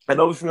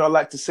 another thing I'd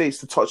like to say is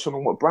to touch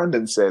on what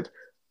Brandon said.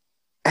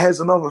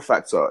 Here's another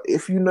factor.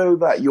 If you know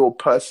that your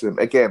person,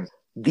 again,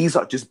 these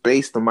are just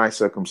based on my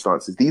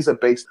circumstances. These are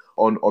based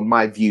on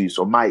my views,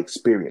 on my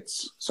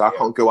experience. So I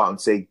can't go out and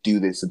say, do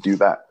this and do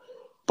that.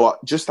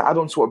 But just to add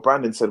on to what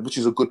Brandon said, which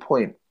is a good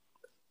point,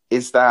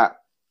 is that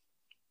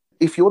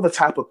if you're the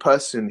type of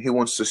person who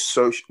wants to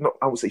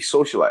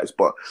socialize,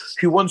 but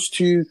who wants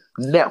to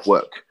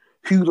network,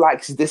 who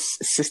likes this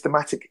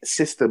systematic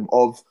system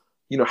of,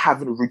 you know,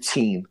 having a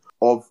routine,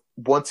 of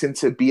wanting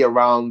to be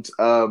around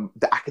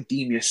the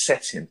academia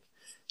setting,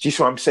 do you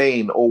see what I'm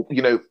saying? Or,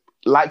 you know,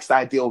 likes the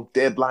idea of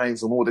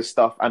deadlines and all this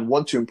stuff and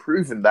want to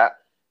improve in that,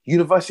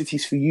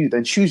 university's for you,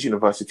 then choose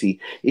university.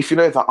 If you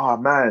know that, oh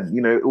man,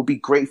 you know, it will be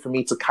great for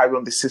me to carry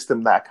on the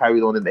system that I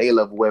carried on in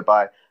A-level,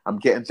 whereby I'm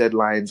getting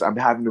deadlines, I'm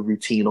having a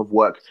routine of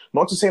work.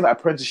 Not to say that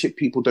apprenticeship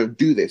people don't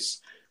do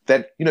this.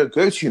 Then, you know,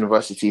 go to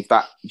university if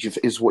that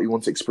is what you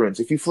want to experience.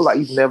 If you feel like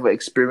you've never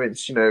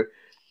experienced, you know,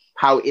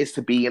 how it is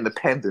to be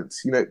independent,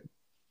 you know,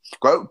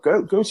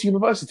 go to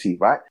university,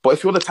 right? But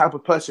if you're the type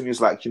of person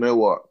who's like, you know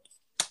what,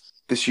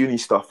 this uni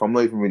stuff, I'm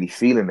not even really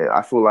feeling it.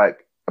 I feel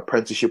like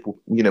apprenticeship will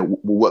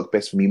work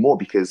best for me more,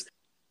 because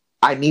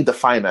I need the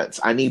finance,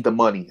 I need the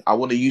money. I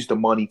want to use the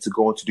money to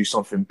go on to do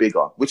something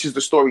bigger, which is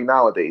the story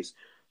nowadays.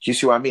 Do you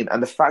see what I mean?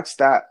 And the fact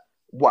that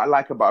what I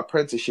like about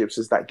apprenticeships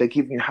is that they're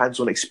giving you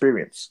hands-on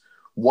experience.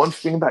 One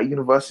thing that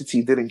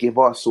university didn't give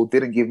us, or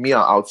didn't give me,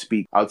 I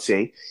would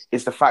say,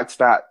 is the fact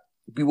that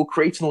we were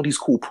creating all these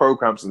cool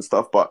programs and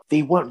stuff, but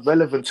they weren't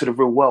relevant to the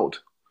real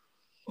world.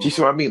 Do you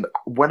see what I mean?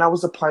 When I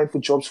was applying for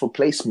jobs for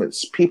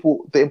placements,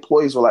 the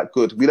employees were like,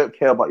 good, we don't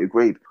care about your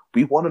grade.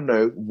 We want to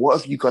know, what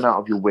have you gone out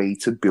of your way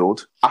to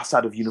build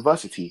outside of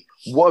university?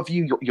 What have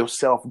you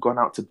yourself gone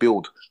out to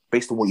build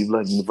based on what you've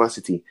learned in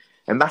university?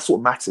 And that's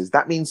what matters.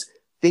 That means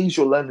things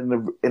you're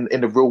learning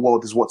in the real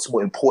world is what's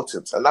more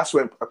important. And that's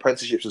when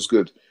apprenticeships is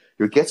good.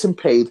 You're getting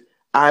paid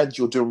and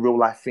you're doing real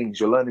life things.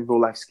 You're learning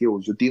real life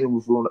skills. You're dealing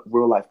with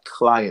real life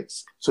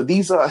clients. So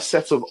these are a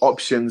set of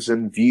options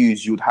and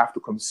views you would have to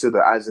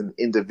consider as an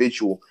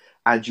individual,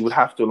 and you would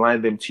have to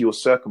align them to your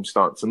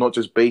circumstance and not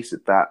just base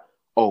it that,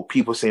 oh,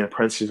 people saying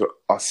apprenticeships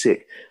are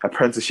sick.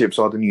 Apprenticeships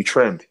are the new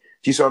trend. Do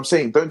you see what I'm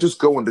saying? Don't just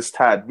go on this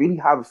tag. Really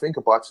have a think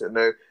about it and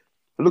know,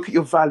 look at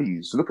your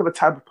values. Look at the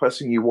type of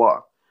person you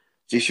are.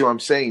 Do you see what I'm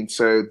saying?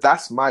 So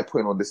that's my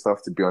point on this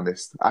stuff, to be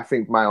honest. I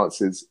think my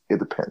answer is, it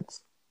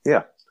depends.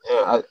 Yeah.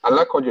 Yeah, I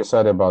like what you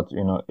said about,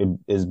 it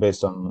is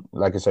based on,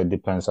 like you said,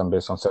 depends and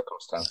based on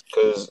circumstance.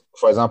 Because,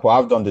 for example,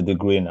 I've done the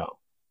degree now,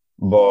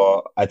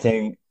 but I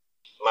think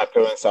my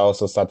parents are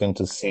also starting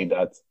to see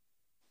that,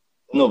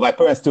 no, my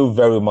parents still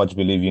very much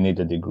believe you need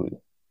a degree.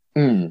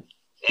 Mm.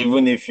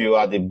 Even if you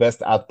are the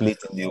best athlete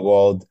in the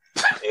world,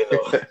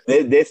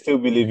 they still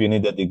believe you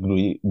need a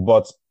degree.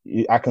 But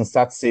I can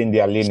start seeing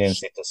their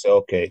leniency to say,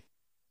 okay,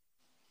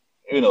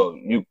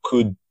 you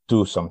could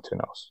do something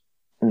else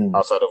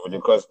outside of it.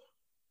 Because,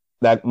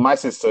 like, my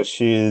sister,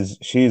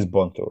 she's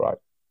born to write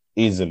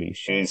easily.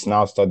 She's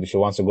now she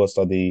wants to go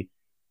study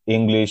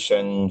English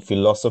and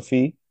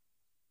philosophy.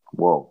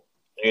 Whoa.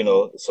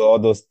 So all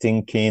those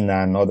thinking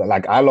and all that,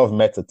 like, I love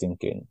meta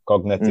thinking,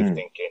 cognitive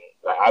thinking.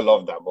 Like, I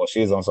love that, but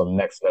she's on some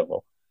next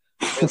level.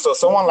 And so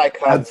someone like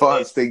her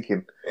advanced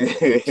thinking.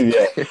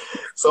 Yeah.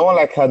 Someone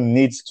like her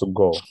needs to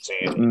go to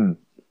uni.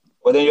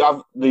 But then you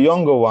have the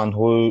younger one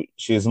who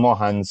she's more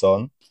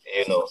hands-on.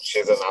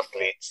 She's an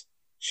athlete.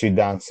 She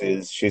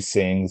dances, she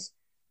sings.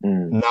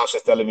 Now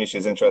she's telling me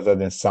she's interested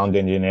in sound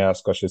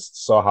engineers because she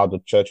saw how the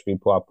church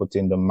people are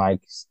putting the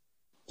mics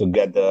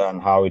together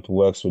and how it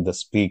works with the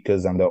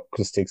speakers and the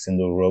acoustics in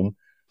the room.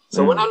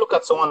 So when I look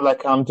at someone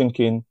like her, I'm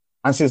thinking,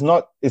 and it's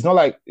not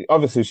like,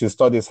 obviously she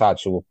studies hard,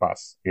 she will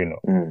pass,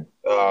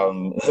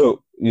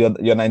 So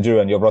you're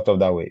Nigerian, you're brought up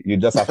that way. You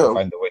just have to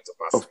find a way to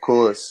pass. Of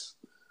course.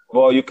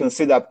 Well, you can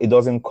see that it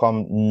doesn't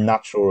come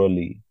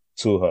naturally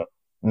to her.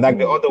 Like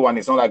the other one,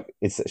 it's not like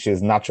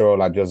she's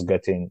natural at just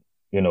getting,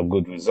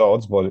 good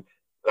results, but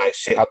like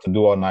she had to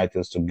do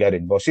all-nighters to get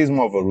it. But she's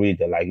more of a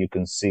reader, like you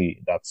can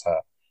see that's her.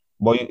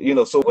 But,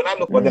 so when I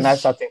look at then I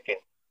start thinking,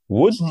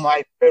 would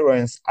my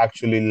parents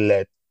actually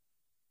let,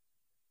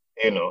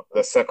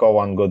 the second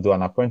one go do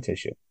an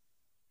apprenticeship?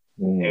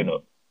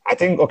 I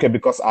think, okay,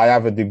 because I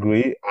have a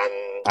degree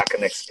and I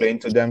can explain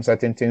to them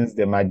certain things,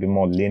 they might be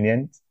more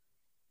lenient.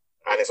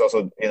 And it's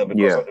also,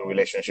 because of the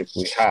relationship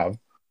we have.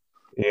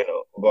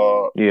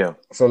 But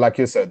so like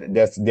you said,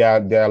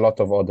 there are a lot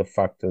of other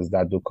factors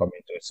that do come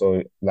into it.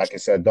 So like you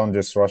said, don't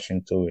just rush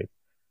into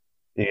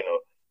it.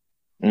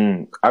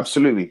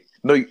 Absolutely.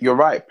 No, you're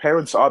right.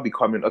 Parents are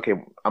becoming, okay,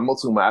 I'm not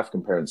talking about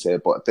African parents here,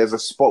 but there's a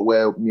spot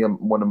where me and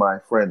one of my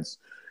friends,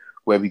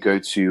 where we go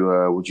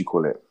to,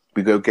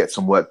 we go get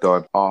some work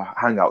done, our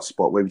hangout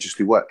spot where we just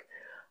do work.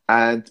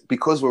 And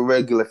because we're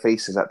regular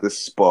faces at this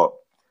spot,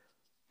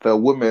 the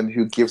woman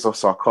who gives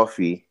us our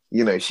coffee,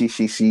 she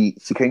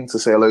came to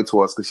say hello to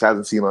us because she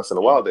hasn't seen us in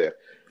a while there.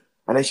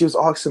 And then she was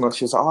asking us,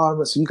 she was like,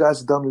 oh, so you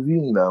guys are done with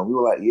uni now? And we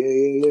were like,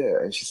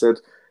 yeah.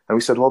 And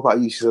we said, what about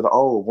you? She said,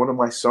 oh, one of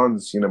my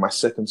sons, my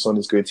second son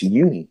is going to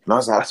uni. And I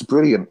was like, that's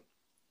brilliant.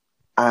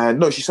 And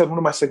no, she said, one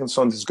of my second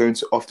sons is going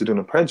off to do an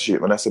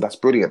apprenticeship. And I said, that's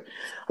brilliant.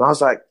 And I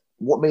was like,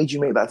 what made you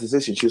make that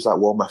decision? She was like,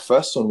 well, my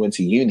first son went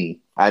to uni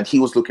and he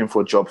was looking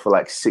for a job for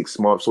like 6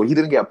 months. So he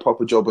didn't get a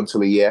proper job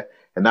until a year.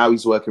 And now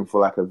he's working for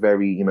like a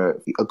very,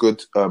 a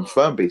good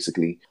firm,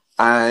 basically.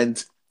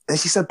 And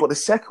she said, but the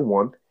second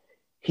one,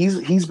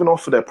 he's been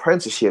offered an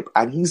apprenticeship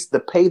and the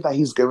pay that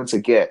he's going to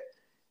get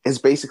is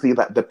basically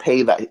like the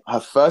pay that her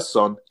first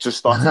son just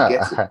started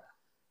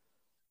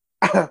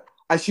getting.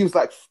 And she was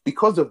like,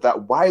 because of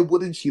that, why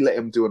wouldn't she let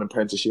him do an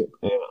apprenticeship?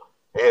 Yeah.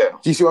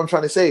 Do you see what I'm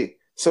trying to say?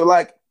 So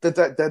like the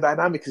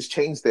dynamic has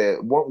changed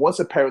there. Once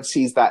a parent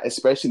sees that,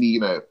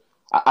 especially,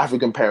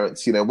 African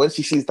parents, when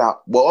she sees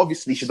that, well,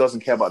 obviously she doesn't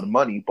care about the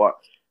money, but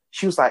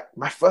she was like,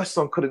 my first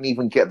son couldn't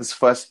even get this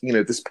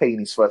this pay in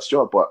his first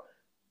job. But,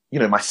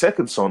 my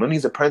second son, on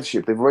his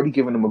apprenticeship, they've already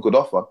given him a good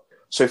offer.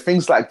 So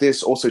things like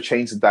this also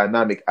change the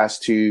dynamic as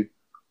to,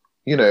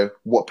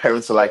 what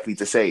parents are likely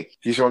to say. Do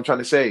you see what I'm trying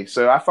to say?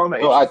 So I found that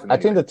interesting. I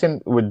think the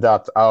thing with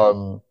that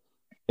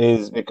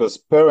is because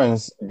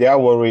parents, their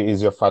worry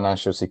is your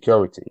financial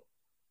security.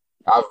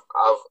 I've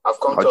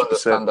come 100%. To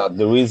understand that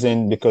the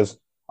reason, because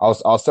I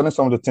was telling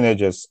some of the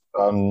teenagers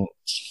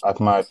at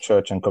my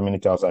church and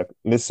community, I was like,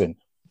 listen,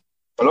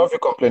 a lot of you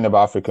complain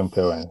about African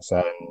parents,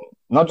 and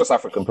not just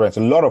African parents,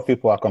 a lot of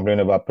people are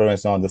complaining about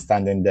parents not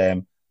understanding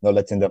them, not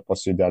letting them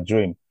pursue their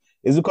dream.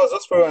 It's because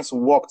those parents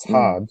worked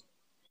hard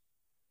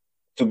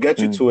to get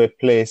you to a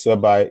place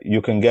whereby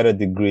you can get a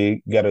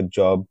degree, get a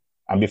job,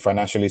 and be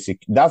financially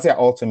secure. That's their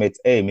ultimate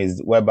aim,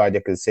 is whereby they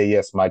can say,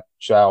 yes, my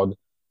child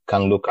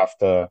can look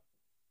after,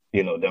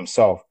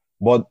 themselves.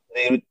 But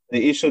the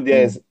issue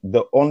there is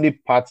the only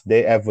path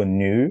they ever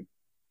knew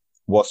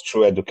was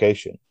through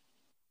education.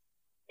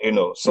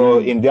 So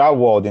in their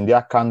world, in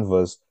their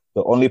canvas,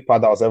 the only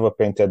path that was ever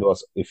painted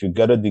was, if you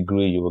get a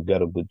degree, you will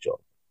get a good job.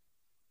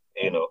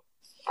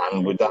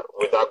 And with that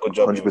good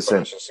job, 100%. You're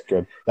financially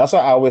secured. That's why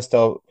I always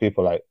tell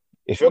people, like,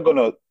 if you're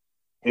gonna,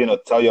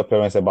 tell your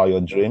parents about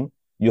your dream,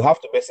 you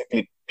have to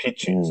basically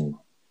pitch it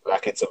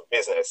like it's a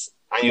business,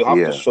 and you have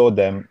to show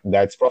them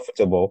that it's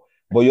profitable.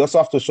 But you also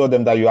have to show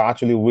them that you're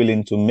actually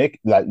willing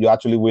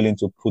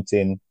to put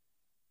in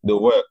the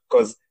work,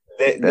 because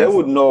they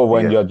would know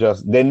when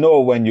they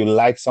know when you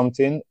like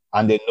something,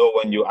 and they know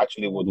when you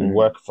actually would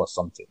work for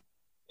something.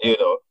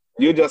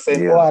 You just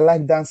saying, oh, I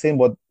like dancing,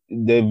 but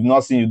they've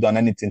not seen you done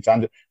anything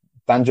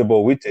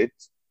tangible with it.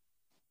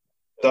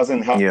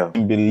 Doesn't help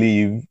them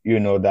believe,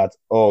 that,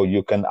 oh,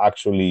 you can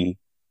actually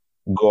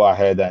go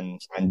ahead and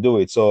do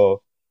it.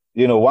 So,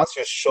 once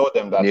you show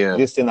them that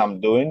this thing I'm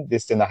doing,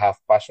 this thing I have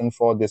passion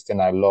for, this thing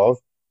I love,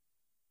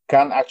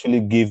 can actually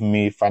give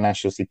me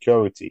financial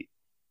security,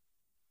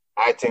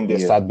 I think they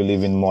start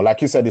believing more.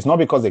 Like you said, it's not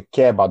because they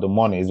care about the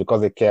money, it's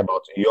because they care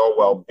about your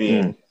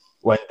well-being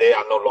when they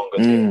are no longer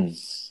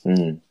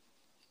there.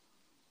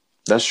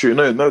 That's true.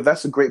 No,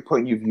 that's a great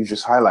point you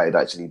just highlighted,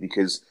 actually,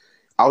 because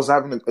I was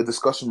having a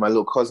discussion with my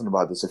little cousin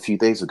about this a few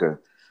days ago,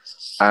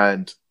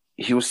 and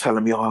he was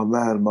telling me, oh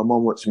man, my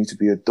mom wants me to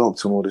be a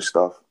doctor and all this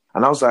stuff.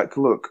 And I was like,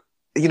 look,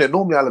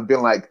 normally I'd have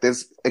been like,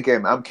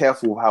 I'm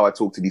careful how I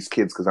talk to these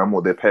kids because I'm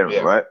not their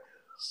parent, right?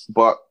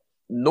 But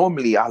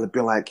normally I'd have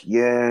been like,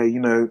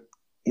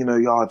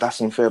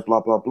 that's unfair,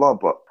 blah, blah, blah.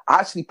 But I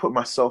actually put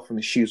myself in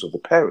the shoes of the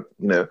parent,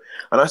 and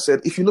I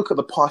said, if you look at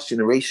the past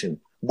generation,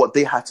 what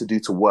they had to do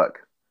to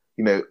work,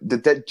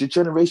 the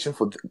generation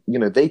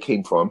they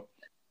came from,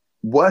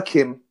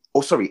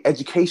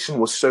 education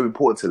was so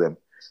important to them.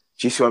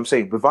 Do you see what I'm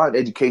saying? Without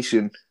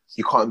education,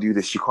 you can't do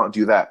this, you can't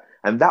do that.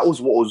 And that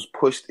was what was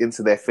pushed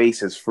into their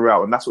faces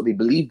throughout, and that's what they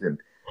believed in.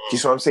 Do you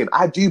see what I'm saying?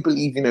 I do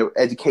believe,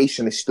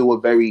 education is still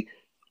very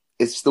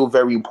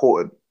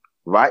important,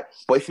 right?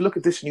 But if you look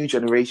at this new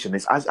generation,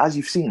 it's as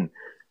you've seen,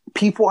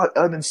 people are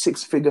earning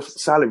 6-figure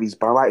salaries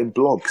by writing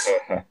blogs.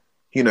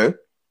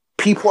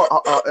 People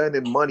are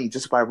earning money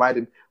just by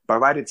riding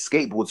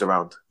skateboards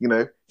around.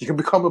 You can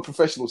become a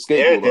professional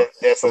skateboarder,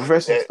 there's a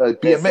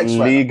BMX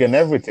league and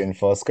everything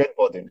for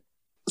skateboarding.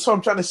 So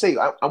I'm trying to say,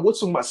 I'm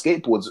talking about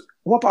skateboards.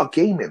 What about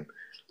gaming?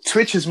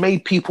 Twitch has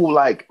made people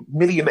like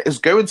millionaires. It's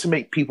going to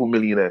make people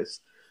millionaires.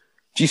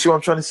 Do you see what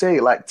I'm trying to say?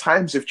 Like,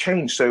 times have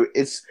changed. So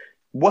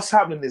what's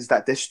happening is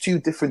that there's two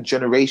different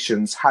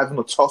generations having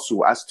a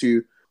tussle as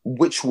to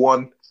which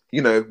one,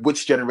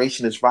 which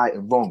generation is right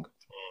and wrong.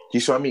 Do you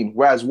see what I mean?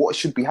 Whereas what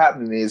should be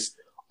happening is,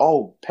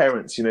 oh,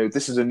 parents,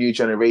 this is a new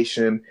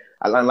generation.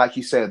 And like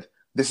you said,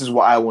 this is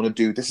what I want to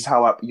do. This is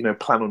how I,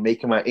 plan on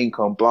making my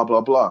income, blah,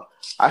 blah, blah.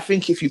 I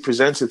think if you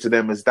present it to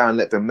them as that and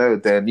let them know,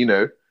 then,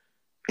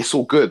 it's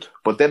all good.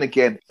 But then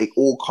again, it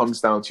all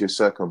comes down to your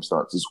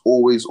circumstances.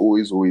 Always,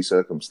 always, always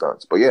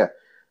circumstance. But yeah,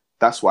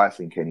 that's what I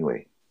think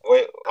anyway.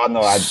 Wait,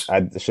 no, I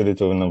shouldn't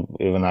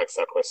even ask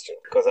that question.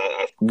 Because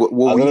I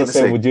was going to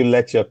say, would you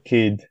let your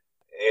kid,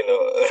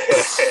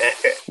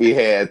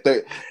 Yeah,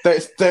 don't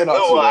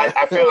no,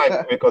 I feel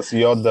like because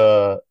you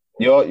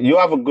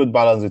have a good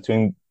balance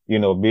between,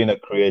 being a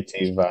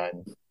creative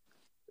and,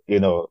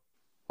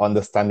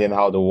 understanding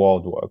how the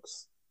world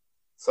works.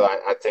 So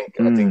I think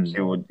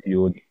you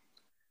would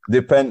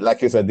depend,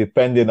 like you said,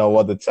 depending on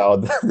what the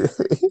child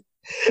does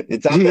he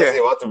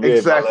want to be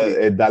a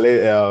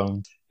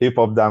hip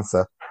hop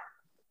dancer.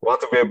 Want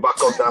to be a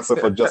backup dancer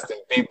for Justin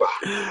Bieber.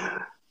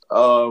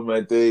 Oh my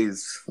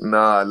days.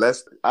 Nah,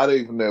 I don't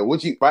even know.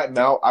 Right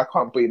now, I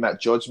can't put in that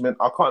judgment.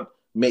 I can't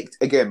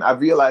I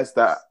realized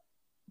that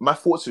my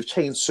thoughts have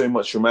changed so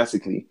much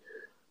dramatically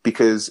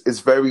because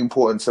it's very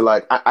important to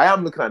I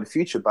am looking at the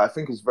future, but I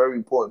think it's very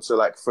important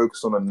to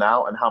focus on the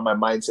now and how my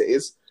mindset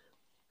is.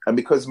 And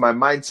because my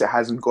mindset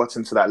hasn't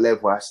gotten to that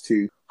level as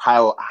to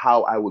how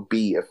I would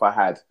be if I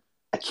had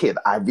a kid,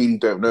 I really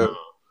don't know.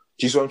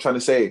 Do you see what I'm trying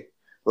to say?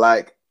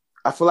 I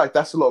feel like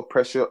that's a lot of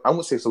pressure. I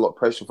wouldn't say it's a lot of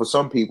pressure for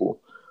some people.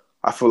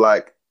 I feel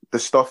like the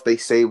stuff they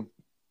say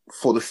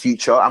for the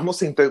future, I'm not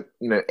saying don't,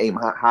 aim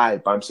high,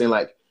 but I'm saying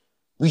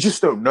we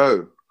just don't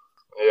know.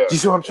 Yeah. Do you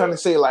see what I'm trying to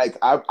say?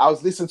 I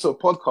was listening to a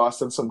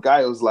podcast and some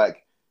guy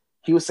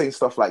he was saying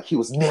stuff like he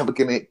was never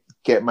going to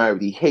get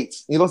married. He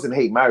doesn't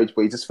hate marriage,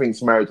 but he just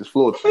thinks marriage is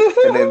flawed.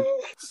 And then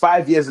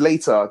 5 years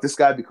later, this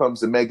guy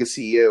becomes a mega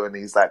CEO and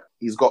he's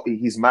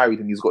married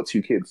and he's got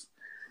 2 kids.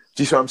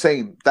 Do you see what I'm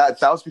saying? That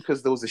was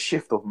because there was a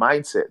shift of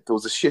mindset. There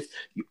was a shift.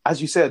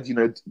 As you said,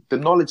 the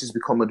knowledge has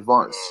become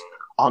advanced.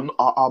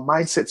 Our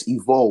mindsets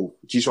evolve.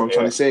 Do you see what I'm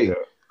trying to say? Yeah.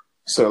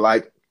 So,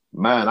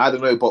 man, I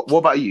don't know. But what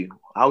about you?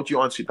 How would you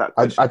answer that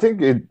question? I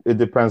think it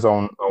depends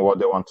on what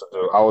they want to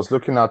do. I was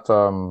looking at...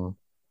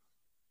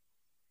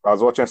 I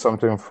was watching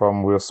something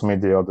from Will Smith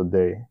the other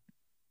day.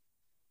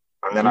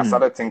 And then I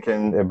started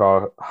thinking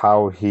about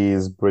how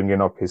he's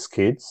bringing up his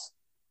kids.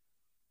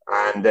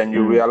 And then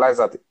you realize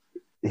that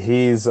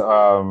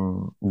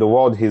the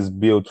world he's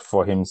built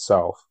for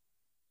himself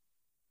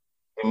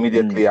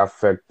immediately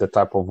affect the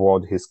type of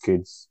world his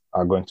kids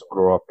are going to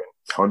grow up in.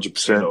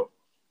 100%. You know?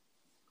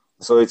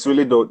 So it's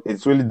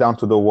really down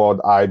to the world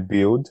I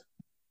build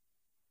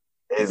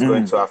is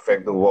going to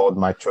affect the world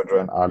my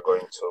children are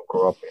going to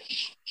grow up in.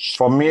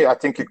 For me, I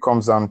think it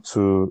comes down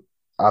to,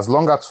 as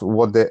long as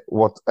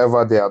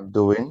whatever they are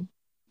doing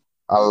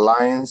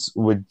aligns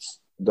with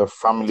the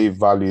family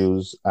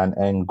values and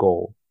end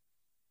goal,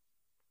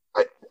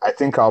 I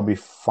think I'll be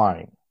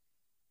fine.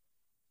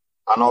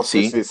 And also,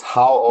 this is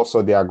how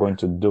also they are going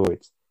to do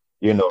it.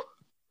 You know,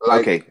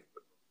 like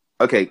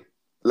okay.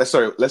 Let's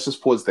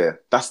just pause there.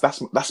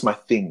 That's my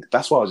thing.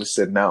 That's what I just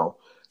said now.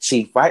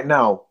 See, right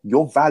now,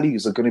 your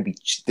values are going to be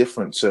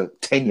different to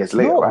 10 years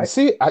later, right?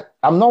 See,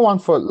 I'm not one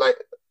for like.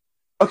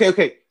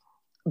 Okay.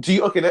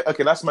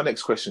 Okay, that's my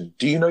next question.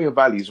 Do you know your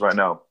values right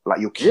now? Like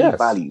your key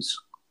values?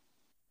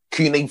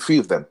 Can you name 3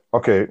 of them?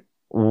 Okay.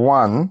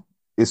 One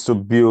is to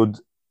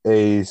build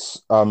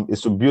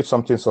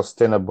something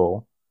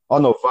sustainable. Oh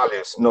no,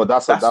 values. No,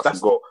 that's a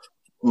goal.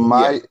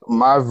 My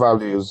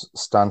values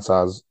stands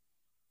as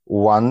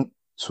 1,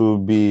 to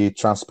be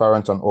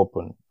transparent and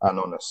open and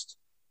honest.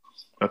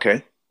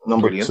 Okay.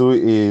 Number Brilliant. 2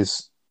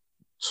 is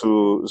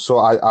so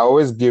I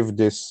always give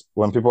this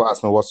when people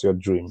ask me what's your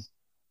dream,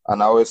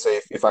 and I always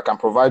say if I can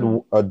provide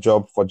a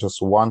job for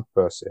just one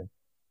person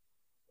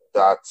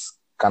that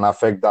can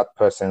affect that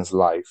person's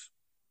life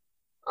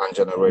and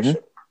generation,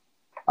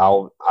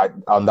 on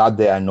that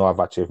day I know I've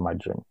achieved my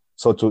dream.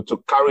 So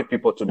to carry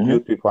people, to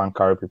build people and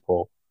carry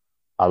people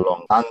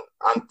along, and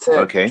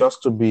third,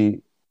 just to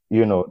be,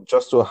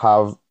 just to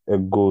have a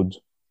good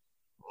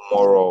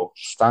moral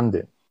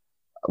standing,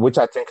 which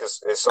I think is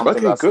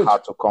something that's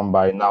hard to come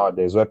by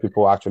nowadays, where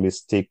people actually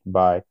stick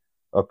by,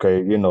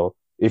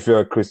 if you're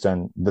a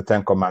Christian, the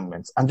 10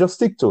 Commandments, and just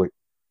stick to it.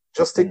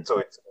 Just stick to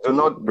it. Do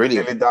not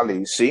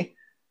dilly-dally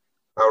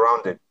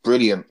around it.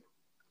 Brilliant.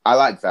 I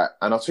like that.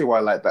 And I'll tell you why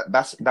I like that.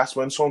 That's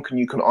when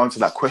you can answer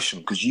that question,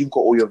 because you've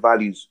got all your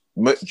values,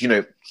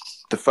 the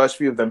first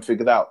few of them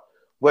figured out.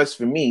 Whereas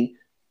for me,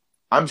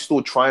 I'm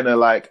still trying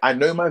to I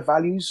know my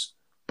values,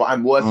 but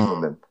I'm working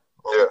on them.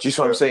 Yeah, do you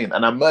see what I'm saying?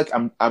 And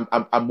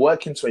I'm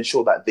working to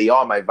ensure that they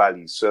are my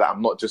values, so that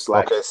I'm not just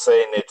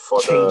saying it for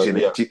changing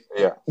it.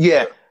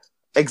 Yeah,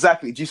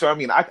 exactly. Do you see what I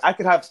mean?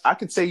 I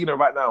could say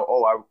right now,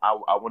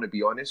 I want to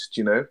be honest.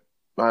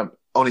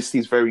 Honesty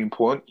is very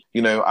important.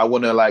 I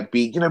want to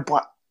be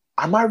but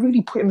am I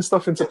really putting the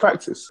stuff into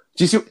practice?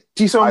 Do you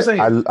see what I'm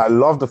saying? I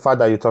love the fact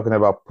that you're talking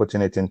about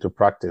putting it into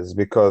practice,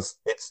 because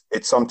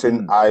it's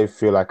something I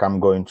feel like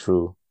I'm going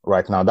through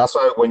right now. That's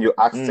why when you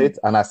asked it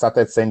and I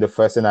started saying the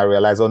first thing, I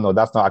realized, oh no,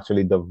 that's not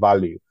actually the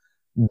value.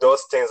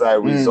 Those things are a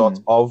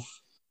result of,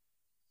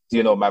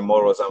 my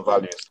morals and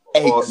values.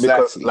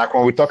 Exactly. Because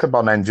when we talk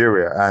about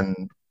Nigeria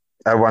and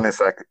everyone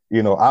is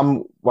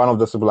I'm one of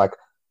those people,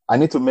 I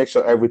need to make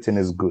sure everything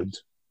is good.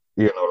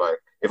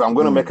 If I'm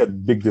going to make a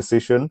big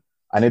decision,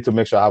 I need to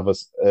make sure I have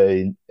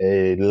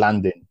a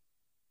landing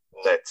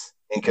net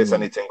in case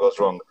anything goes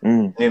wrong.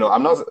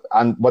 I'm not,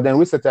 but then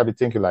recently I've been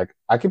thinking,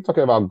 I keep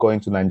talking about going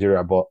to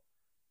Nigeria, but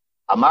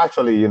am I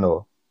actually,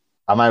 am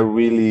I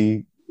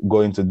really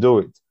going to do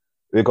it?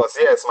 Because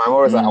yes, my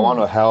morals I want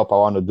to help, I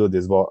want to do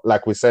this, but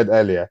like we said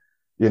earlier,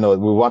 we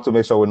want to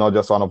make sure we're not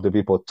just one of the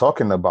people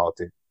talking about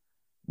it,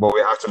 but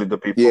we're actually the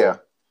people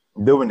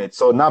doing it.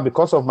 So now,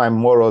 because of my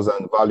morals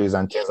and values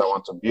and things I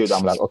want to build,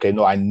 I'm okay,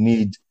 no, I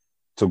need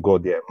to go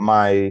there.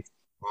 My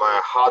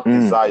heart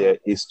desire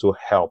is to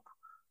help,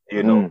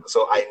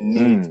 so I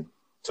need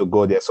to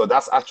go there. So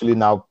that's actually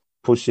now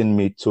pushing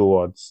me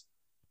towards,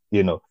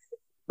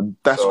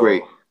 That's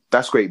great.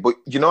 That's great. But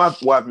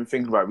what I've been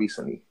thinking about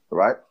recently,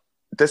 right?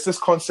 There's this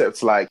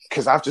concept,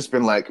 because I've just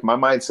been my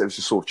mindset has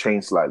just sort of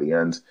changed slightly.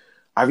 And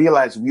I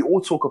realized we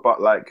all talk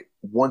about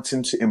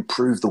wanting to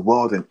improve the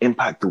world and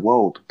impact the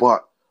world.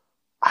 But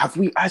have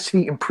we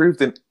actually improved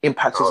and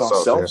impacted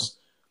ourselves?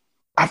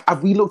 Yeah.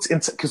 Have we looked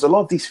into, because a lot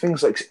of these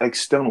things are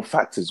external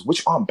factors,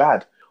 which aren't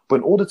bad. But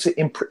in order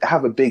to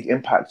have a big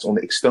impact on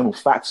the external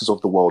factors of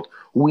the world,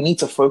 we need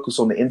to focus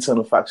on the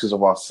internal factors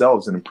of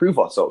ourselves and improve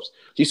ourselves.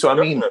 Do you see what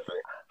I mean?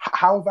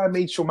 How have I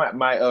made sure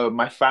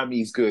my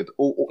family is good?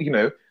 Or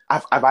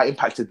have I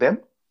impacted them?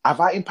 Have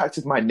I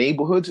impacted my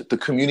neighborhood, the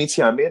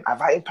community I'm in?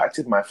 Have I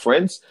impacted my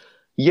friends?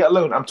 Yet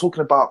alone, I'm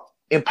talking about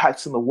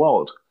impacting the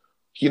world.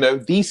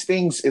 These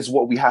things is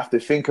what we have to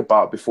think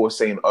about before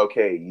saying,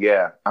 okay,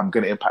 yeah, I'm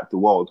going to impact the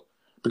world.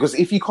 Because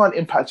if you can't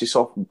impact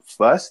yourself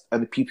first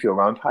and the people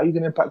around, how are you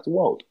going to impact the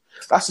world?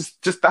 That's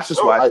just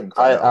what I think.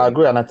 I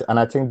agree, and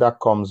I think that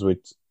comes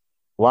with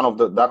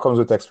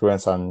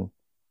experience and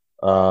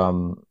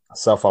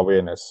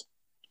self-awareness.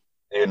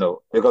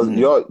 Because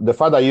the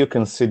fact that you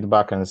can sit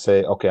back and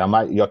say, okay,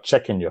 you're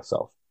checking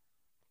yourself.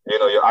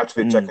 You're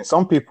actually checking.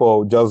 Some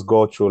people just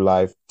go through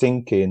life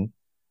thinking,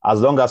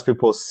 as long as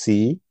people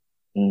see,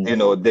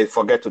 they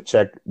forget to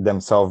check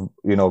themselves,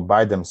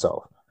 by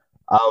themselves.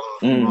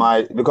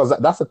 Because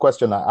that's a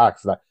question I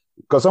ask. Like,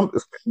 because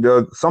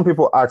some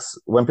people ask,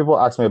 when people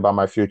ask me about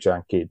my future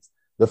and kids,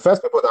 the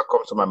first people that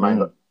come to my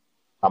mind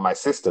are my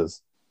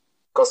sisters.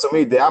 Because to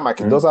me, they are my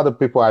kids. Those are the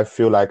people I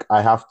feel like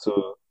I have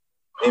to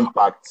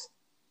impact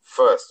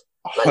first.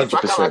 Like, if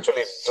I can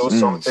actually do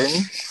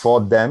something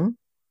for them,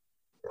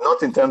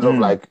 not in terms of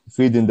like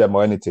feeding them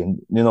or anything,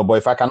 but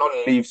if I cannot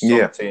leave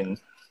something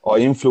or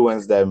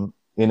influence them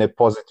in a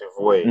positive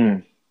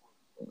way,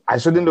 I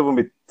shouldn't even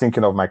be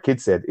thinking of my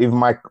kids yet. If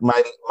my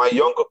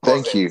younger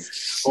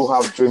cousins who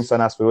have dreams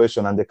and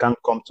aspirations and they can't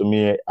come to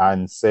me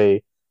and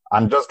say,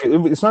 and just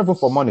it's not even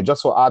for money,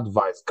 just for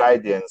advice,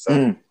 guidance,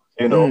 and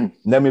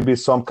let me be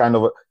some kind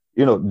of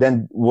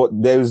then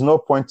there is no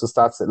point to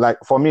start. Like,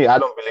 for me, I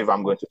don't believe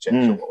I'm going to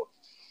change the world.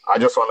 I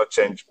just want to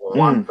change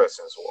one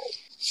person's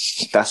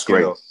world. That's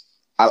great.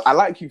 I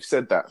like you've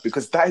said that,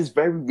 because that is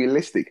very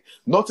realistic.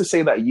 Not to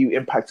say that you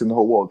impacting the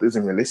whole world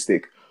isn't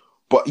realistic,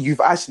 but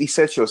you've actually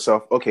said to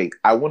yourself, okay,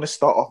 I want to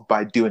start off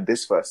by doing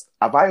this first.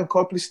 Have I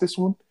accomplished this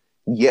one?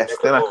 Yes,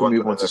 then I can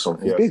move on to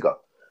something bigger.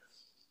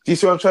 Do you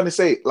see what I'm trying to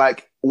say?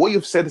 Like, what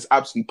you've said is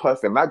absolutely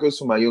perfect. And that goes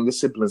for my younger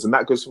siblings, and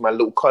that goes for my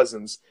little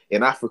cousins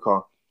in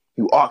Africa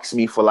who ask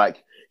me for,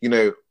 like,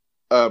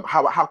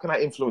 how can I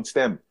influence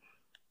them?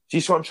 Do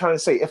you see what I'm trying to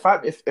say? If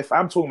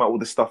I'm talking about all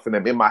this stuff and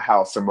I'm in my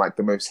house, I'm like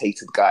the most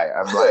hated guy.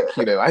 I'm like,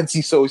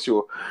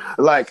 antisocial.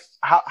 Like,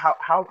 how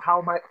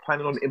am I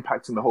planning on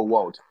impacting the whole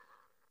world?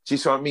 Do you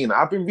see what I mean?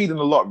 I've been reading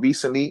a lot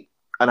recently,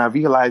 and I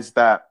realized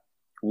that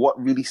what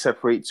really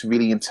separates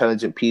really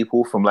intelligent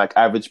people from like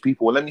average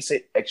people, or let me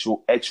say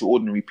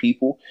extraordinary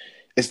people,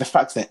 is the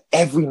fact that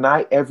every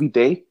night, every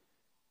day,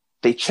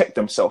 they check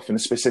themselves in a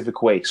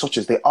specific way, such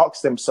as they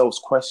ask themselves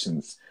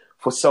questions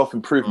for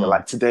self-improvement,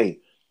 like today.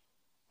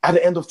 At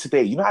the end of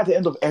today, at the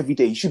end of every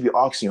day, you should be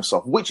asking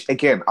yourself, which,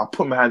 again, I'll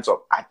put my hands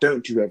up, I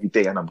don't do every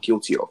day and I'm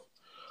guilty of.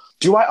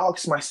 Do I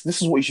ask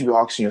this is what you should be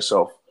asking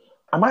yourself.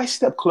 Am I a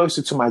step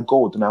closer to my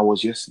goal than I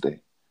was yesterday?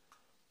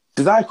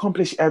 Did I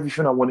accomplish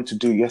everything I wanted to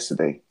do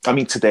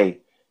today?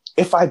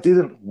 If I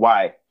didn't,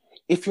 why?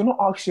 If you're not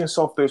asking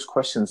yourself those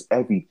questions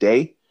every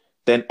day,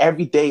 then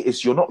every day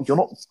is you're not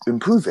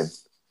improving.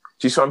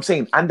 Do you see what I'm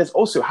saying? And there's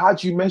also, how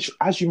do you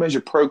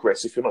measure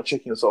progress if you're not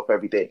checking yourself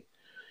every day? Do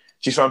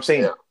you see what I'm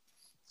saying? Yeah.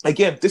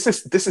 Again, this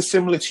is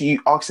similar to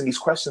you asking these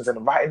questions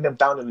and writing them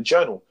down in a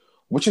journal,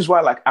 which is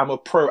why, like, I'm a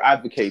pro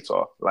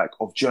advocator, like,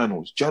 of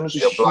journals. Journals are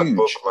huge. Black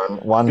book, man.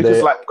 One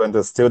day, I'm going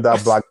to steal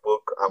that black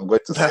book. I'm going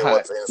to see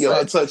what's inside. You're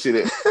not touching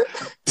it.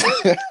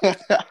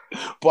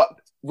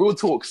 But real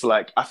talks,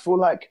 like, I feel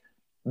like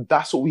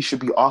that's what we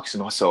should be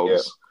asking ourselves. Yeah.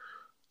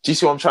 Do you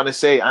see what I'm trying to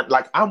say? And,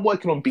 like, I'm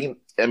working on being,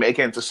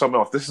 again, to sum it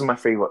off, this is my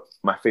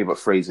favorite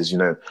phrases,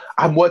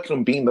 I'm working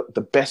on being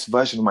the best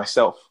version of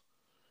myself.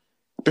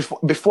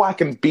 Before I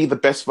can be the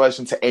best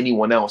version to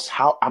anyone else,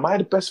 how am I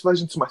the best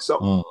version to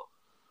myself?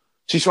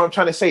 Do you see what I'm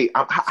trying to say?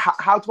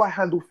 How do I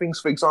handle things?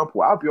 For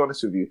example, I'll be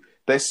honest with you.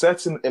 There's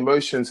certain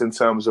emotions in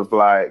terms of,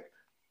 like,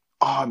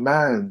 oh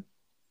man,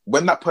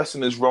 when that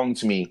person is wrong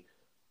to me,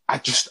 I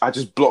just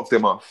block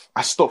them off.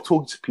 I stop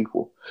talking to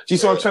people. Do you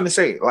see what I'm trying to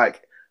say?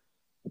 Like,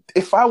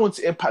 if I want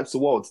to impact the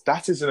world,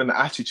 that isn't an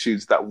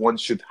attitude that one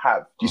should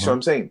have. Do you see what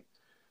I'm saying?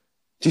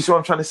 Do you see what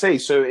I'm trying to say?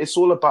 So it's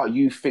all about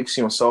you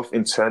fixing yourself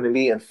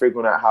internally and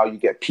figuring out how you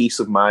get peace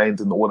of mind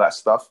and all that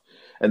stuff.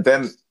 And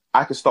then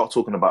I can start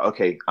talking about,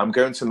 okay, I'm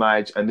going to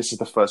Nige and this is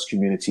the first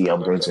community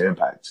I'm going to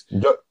impact.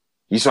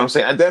 You see what I'm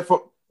saying? And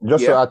therefore...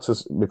 Just to add to,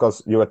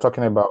 because you were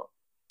talking about,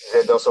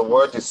 there's a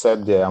word you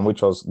said there, and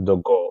which was the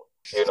goal,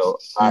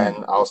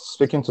 and I was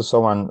speaking to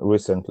someone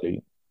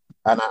recently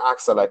and I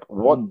asked her, like,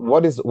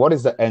 what is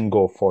the end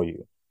goal for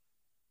you?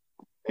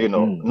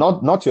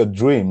 Not your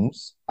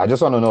dreams. I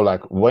just want to know,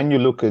 like, when you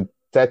look at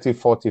 30,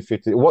 40,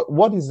 50,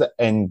 what is the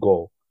end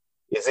goal?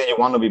 Is it you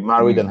want to be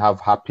married and have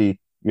happy,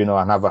 and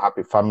have a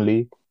happy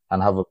family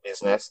and have a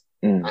business?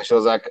 And she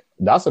was like,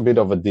 that's a bit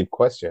of a deep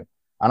question.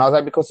 And I was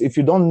like, because if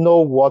you don't know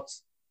what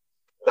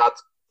that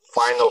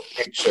final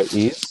picture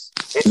is,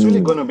 it's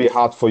really going to be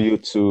hard for you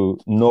to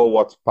know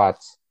what path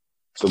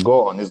to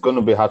go on. It's going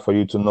to be hard for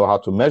you to know how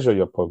to measure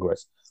your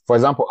progress. For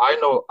example, I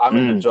know I'm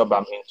in the job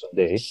I'm in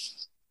today.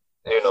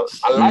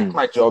 I like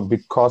my job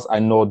because I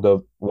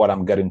know what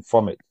I'm getting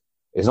from it.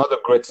 It's not the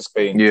greatest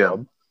paying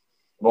job,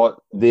 but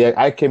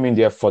I came in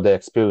there for the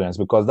experience,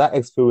 because that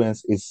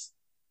experience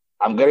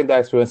I'm getting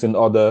that experience in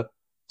order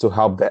to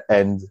help the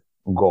end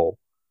goal.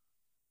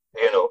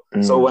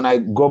 So when I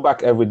go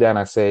back every day and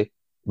I say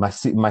my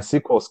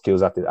SQL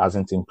skills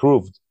hasn't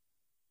improved,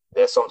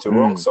 there's something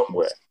wrong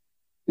somewhere,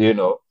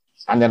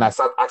 And then I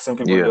start asking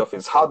people in the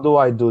office, how do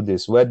I do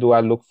this? Where do I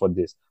look for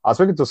this? I was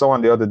speaking to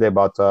someone the other day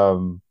about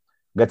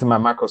getting my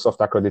Microsoft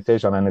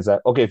accreditation, and it's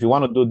like, okay, if you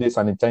want to do this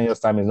and in 10 years'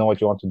 time is not what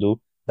you want to do,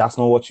 that's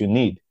not what you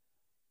need.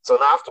 So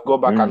now I have to go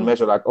back and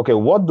measure, like, okay,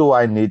 what do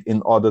I need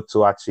in order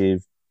to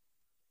achieve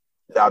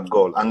that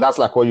goal? And that's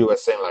like what you were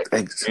saying, like,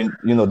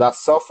 that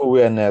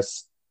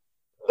self-awareness,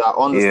 that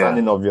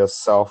understanding of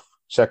yourself,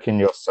 checking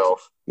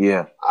yourself.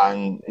 Yeah.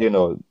 And,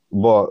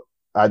 but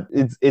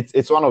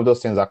it's one of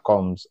those things that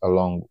comes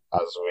along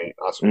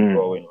as we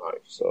grow in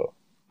life. So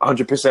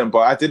 100%. But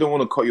I didn't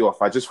want to cut you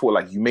off. I just thought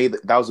like you made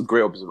that was a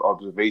great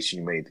observation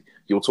you made.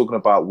 You were talking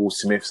about Will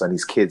Smith and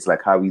his kids,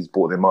 like how he's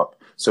brought them up.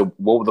 So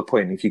what was the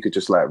point? If you could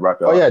just like wrap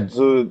it up. Oh yeah,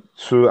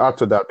 to add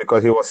to that,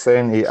 because he was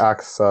saying he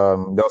asked there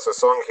was a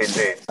song he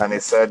did and he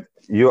said,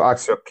 you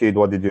ask your kid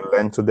what did you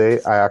learn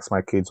today? I ask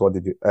my kids what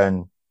did you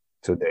earn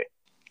today?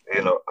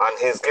 You know, and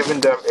he's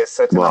giving them a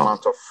certain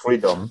amount of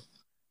freedom.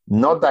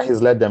 Not that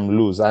he's let them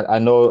lose. I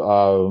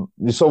know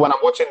so when I'm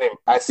watching him,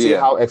 I see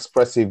how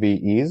expressive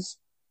he is.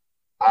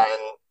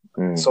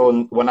 And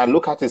so when I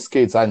look at his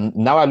kids,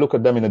 now I look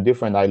at them in a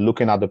different eye,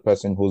 looking at the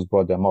person who's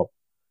brought them up.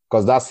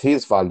 Because that's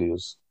his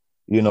values.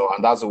 You know,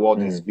 and that's the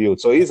world he's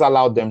built. So he's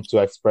allowed them to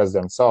express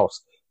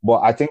themselves. But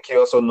I think he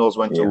also knows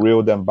when to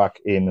reel them back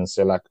in and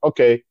say like,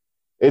 okay,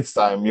 it's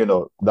time, you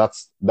know,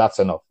 that's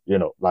enough, you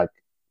know, like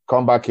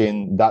come back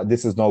in, that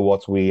this is not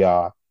what we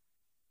are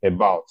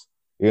about,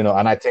 you know.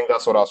 And I think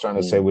that's what I was trying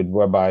to say with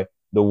whereby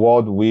the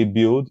world we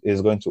build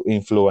is going to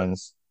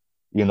influence,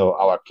 you know,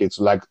 our kids.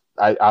 Like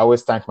I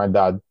always thank my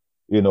dad,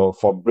 you know,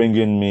 for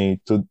bringing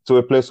me to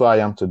a place where I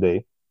am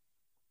today,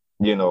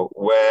 you know,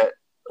 where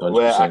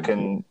I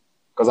can,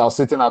 because I was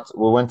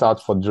we went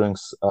out for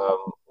drinks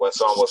when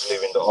someone was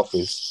leaving the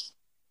office.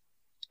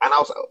 And I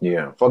was,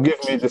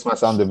 forgive me, this might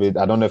sound a bit,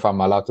 I don't know if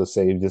I'm allowed to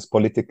say if this is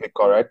politically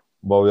correct,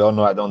 but we all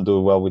know I don't do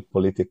well with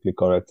politically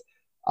correct.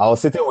 I was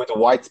sitting with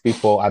white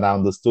people and I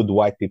understood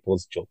white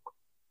people's joke.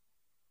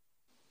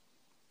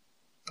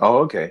 Oh,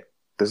 okay.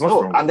 There's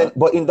nothing wrong with that.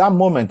 But in that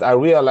moment, I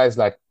realized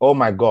like, oh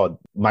my God,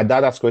 my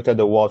dad has created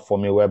a world for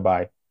me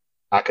whereby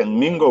I can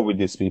mingle with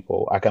these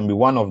people. I can be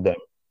one of them.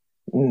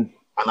 And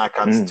I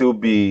can still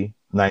be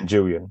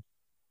Nigerian.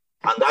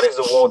 And that is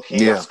the world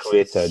he has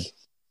created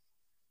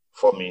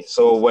for me.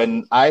 So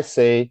when I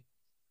say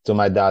to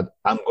my dad,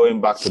 I'm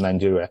going back to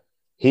Nigeria,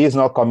 he is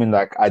not coming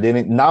like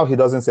now he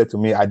doesn't say to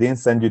me, I didn't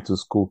send you to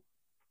school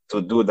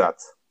to do that.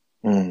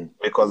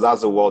 Because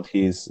that's the world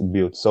he's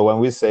built. So when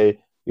we say,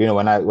 you know,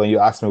 when you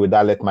ask me, would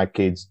I let my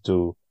kids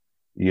do,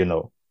 you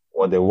know,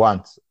 what they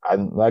want?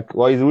 And like,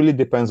 well, it really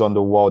depends on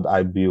the world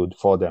I build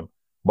for them.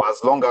 But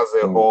as long as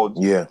they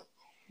hold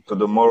to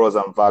the morals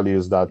and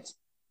values that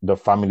the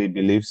family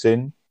believes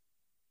in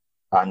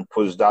and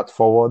push that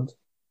forward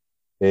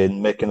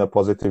in making a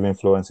positive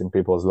influence in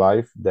people's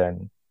life,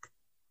 then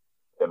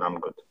I'm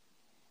good.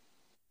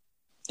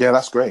 Yeah,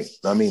 that's great.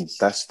 I mean,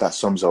 that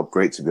sums up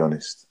great, to be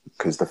honest,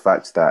 because the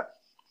fact that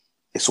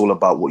it's all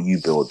about what you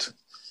build.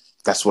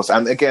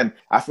 And again,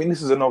 I think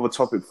this is another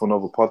topic for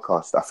another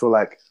podcast. I feel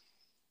like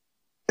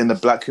in the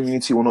Black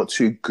community, we're not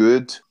too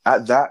good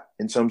at that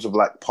in terms of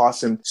like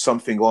passing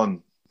something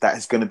on that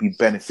is going to be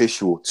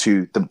beneficial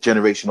to the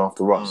generation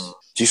after us.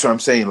 Do you see what I'm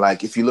saying?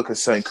 Like, if you look at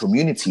certain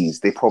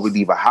communities, they probably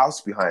leave a house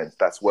behind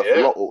that's worth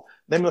a lot. Or,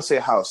 let me not say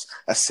a house,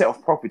 a set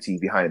of property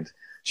behind.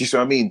 Do you see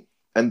what I mean?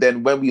 And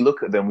then when we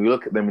look at them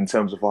in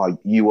terms of, oh,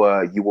 you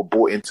were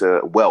brought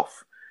into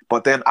wealth.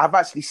 But then I've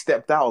actually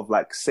stepped out of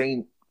like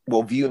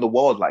viewing the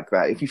world like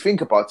that. If you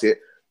think about it,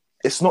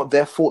 it's not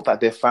their fault that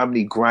their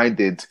family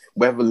grinded,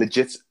 whether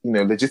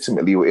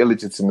legitimately or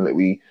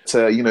illegitimately,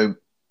 to, you know,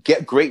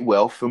 get great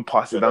wealth and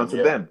pass it down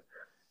to them.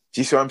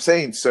 Do you see what I'm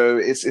saying? So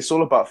it's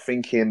all about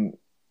thinking,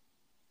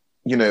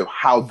 you know,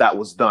 how that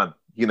was done,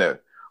 you know.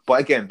 But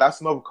again,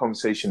 that's another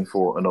conversation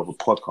for another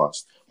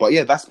podcast. But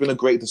yeah, that's been a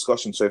great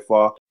discussion so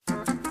far.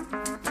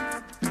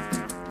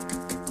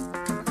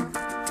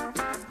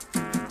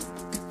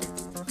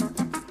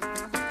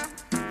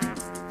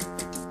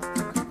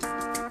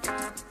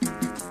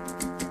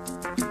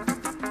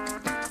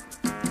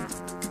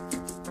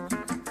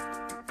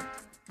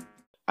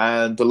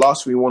 And the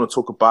last we want to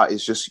talk about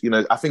is just, you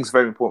know, I think it's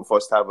very important for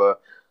us to have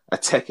a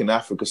Tech in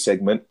Africa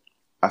segment.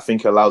 I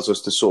think it allows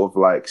us to sort of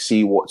like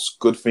see what's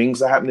good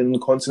things are happening in the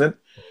continent.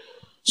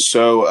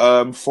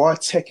 So for our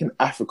Tech in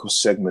Africa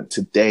segment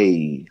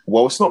today,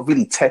 well, it's not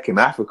really Tech in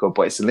Africa,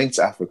 but it's linked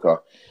to Africa.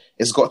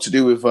 It's got to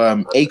do with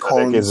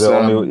Akon.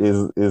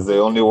 Is the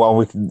only one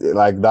with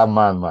like that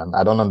man.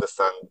 I don't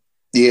understand.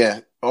 Yeah,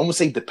 I almost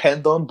say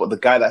depend on, but the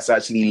guy that's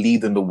actually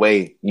leading the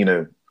way, you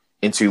know,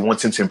 into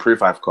wanting to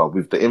improve Africa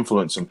with the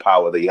influence and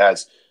power that he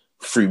has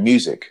through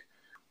music.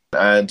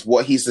 And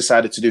what he's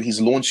decided to do, he's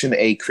launching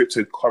a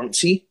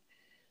cryptocurrency.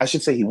 I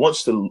should say he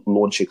wants to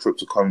launch a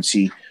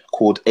cryptocurrency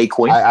called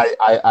Akoin.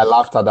 I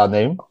laughed at that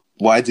name.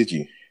 Why did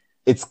you?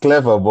 It's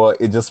clever,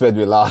 but it just made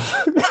me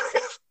laugh.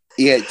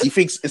 Yeah, do you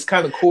think it's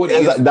kind of corny?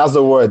 Yeah, that's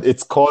the word.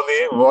 It's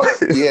corny, but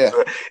yeah,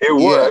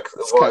 it works.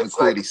 It's kind of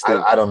corny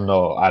still. I don't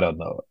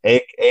know.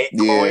 Akoin.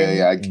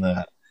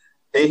 Yeah.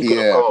 He could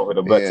have come up with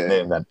a better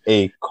name than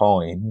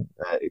Akoin.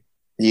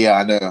 Yeah,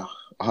 I know.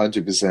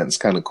 100%. It's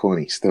kind of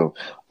corny still.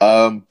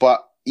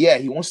 But yeah,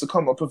 he wants to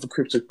come up with a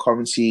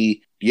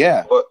cryptocurrency.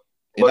 Yeah. But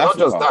not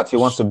just that. He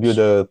wants to build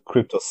a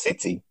crypto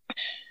city.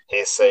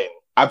 He's saying.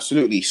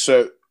 Absolutely.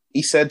 So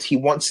he said he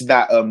wants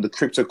that, the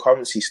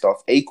cryptocurrency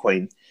stuff,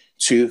 Akoin,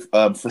 to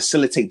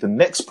facilitate the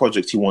next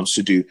project he wants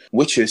to do,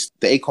 which is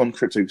the Akon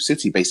Crypto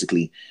City,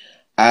 basically.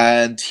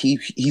 and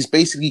he's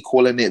basically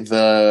calling it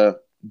the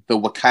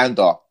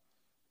Wakanda,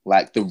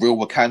 like the real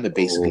Wakanda,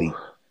 basically.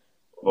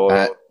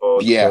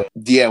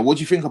 Yeah. What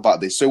do you think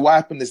about this? So what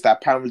happened is that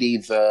apparently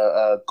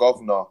the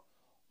governor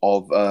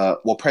of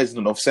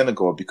president of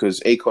Senegal, because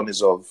Akon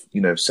is of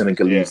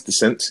Senegalese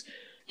descent,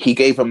 he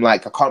gave him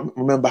like, I can't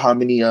remember how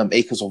many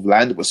acres of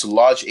land, but it's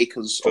large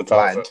acres of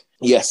land.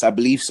 Yes, I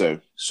believe so.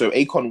 So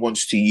Akon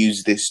wants to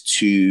use this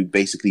to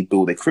basically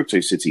build a crypto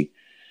city.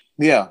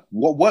 Yeah.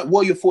 What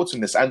are your thoughts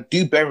on this? And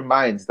do bear in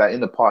mind that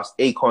in the past,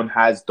 Akon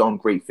has done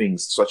great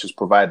things, such as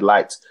provide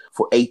light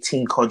for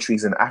 18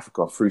 countries in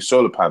Africa through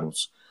solar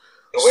panels.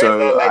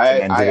 So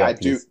I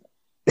do.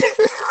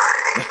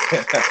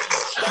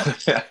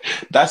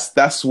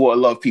 That's what a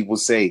lot of people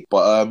say.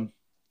 But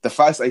the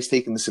fact that he's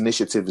taking this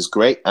initiative is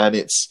great, and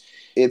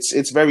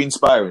it's very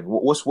inspiring.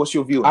 What's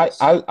your view on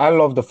this? I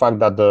love the fact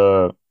that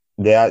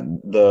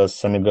the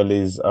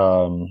Senegalese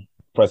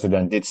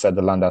president did set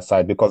the land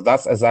aside, because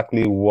that's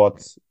exactly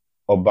what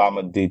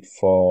Obama did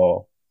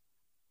for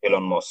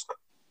Elon Musk.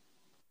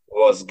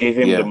 Was give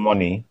him the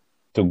money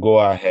to go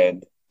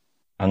ahead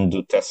and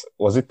do Tesla.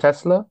 Was it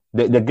Tesla?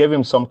 They gave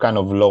him some kind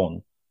of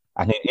loan,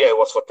 and it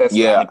was for Tesla.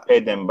 Yeah. And he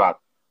paid them back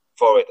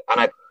for it.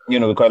 And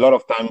because a lot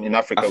of time in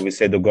Africa we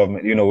say the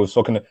government. We're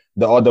talking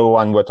the other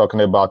one. We're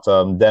talking about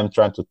them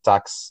trying to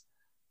tax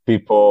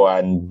people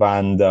and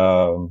ban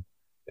WhatsApp,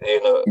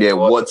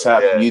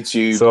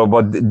 YouTube. So,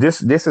 but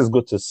this is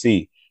good to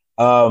see.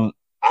 I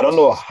don't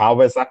know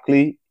how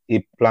exactly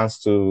he plans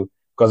to,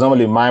 because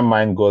normally my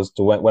mind goes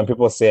to when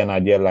people say an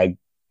idea, like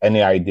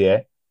any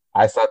idea,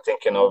 I start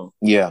thinking of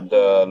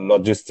the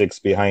logistics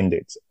behind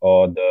it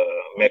or the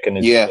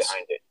mechanism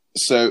behind it.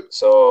 So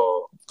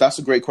that's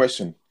a great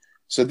question.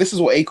 So this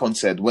is what Akon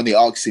said when they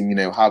asked him,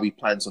 how he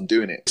plans on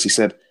doing it. He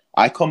said,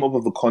 "I come up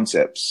with the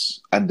concepts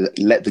and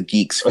let the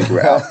geeks figure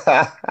it out."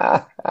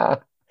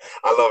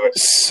 I love it.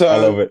 So I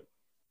love it.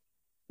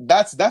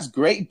 That's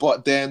great,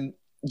 but then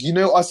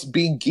us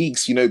being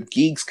geeks,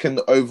 geeks can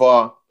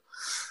can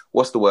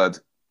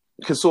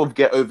sort of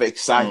get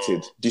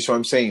overexcited. Do you see what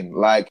I'm saying?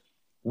 Like,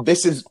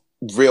 this is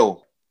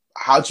real.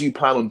 How do you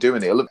plan on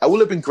doing it? It would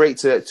have been great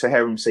to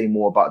hear him say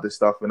more about this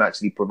stuff and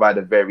actually provide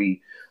a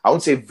very, I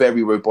wouldn't say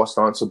very robust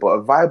answer, but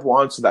a viable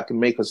answer that can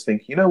make us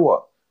think, you know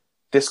what,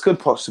 this could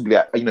possibly,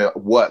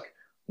 work.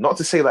 Not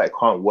to say that it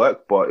can't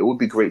work, but it would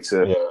be great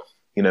to,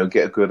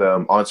 get a good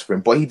answer for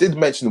him. But he did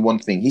mention one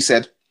thing. He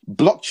said,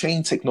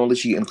 blockchain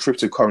technology and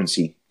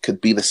cryptocurrency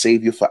could be the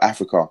savior for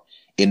Africa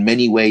in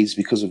many ways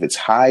because of its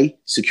high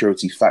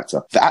security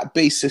factor. The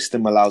app-based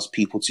system allows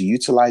people to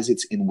utilize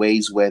it in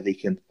ways where they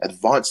can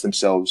advance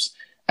themselves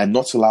and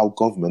not allow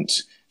government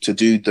to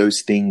do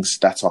those things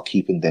that are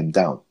keeping them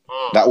down.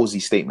 That was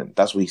his statement.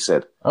 That's what he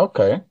said.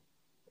 Okay.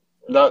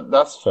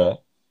 That's fair.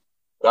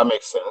 That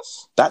makes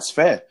sense. That's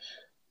fair.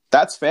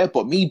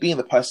 But me being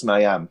the person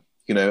I am,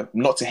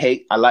 not to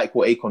hate, I like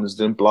what Akon is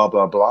doing, blah,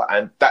 blah, blah.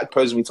 And that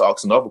poses me to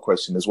ask another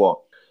question as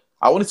well.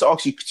 I wanted to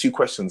ask you two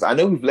questions. I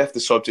know we've left the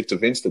subject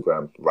of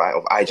Instagram, right,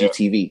 of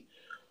IGTV.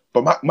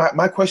 But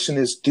my question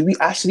is, do we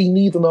actually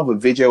need another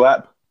video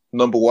app?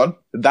 Number one,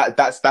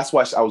 that's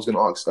why I was going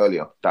to ask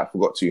earlier that I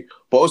forgot to.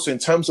 But also in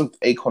terms of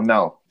Akon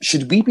now,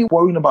 should we be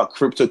worrying about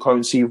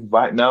cryptocurrency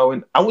right now?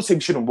 And I would say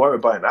we shouldn't worry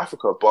about it in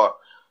Africa, but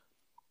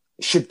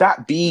should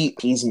that be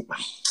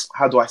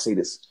how do I say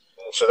this?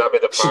 Should that be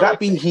the priority? Should that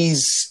be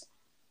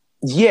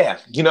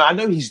I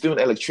know he's doing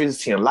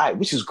electricity and light,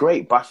 which is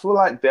great, but I feel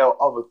like there are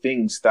other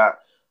things that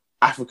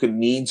Africa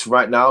needs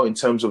right now in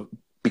terms of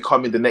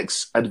becoming the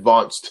next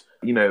advanced,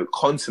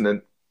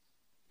 continent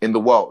in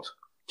the world.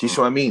 Do you see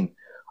what I mean?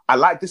 I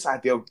like this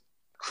idea of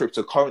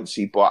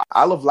cryptocurrency, but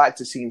I would like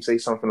to see him say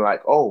something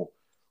like, oh,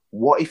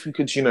 what if we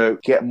could,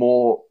 get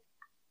more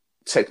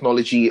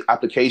technology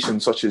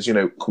applications such as,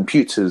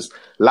 computers,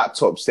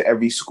 laptops to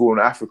every school in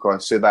Africa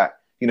so that,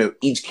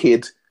 each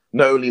kid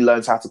not only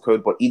learns how to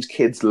code, but each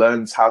kid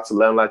learns how to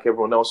learn like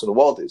everyone else in the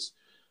world is.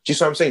 Do you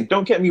see what I'm saying?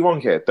 Don't get me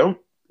wrong here. Don't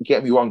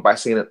get me wrong by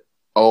saying that,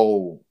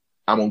 oh,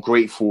 I'm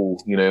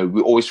ungrateful.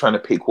 We're always trying to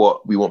pick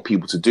what we want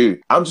people to do.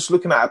 I'm just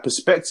looking at a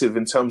perspective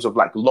in terms of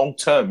like long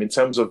term, in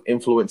terms of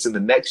influencing the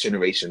next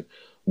generation.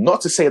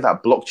 Not to say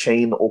that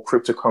blockchain or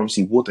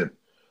cryptocurrency wouldn't,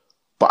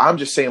 but I'm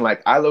just saying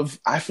like, I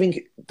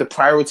think the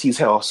priorities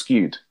here are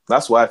skewed.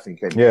 That's what I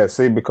think. Anyway. Yeah,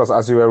 see, because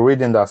as you were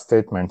reading that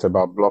statement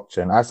about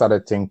blockchain, I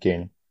started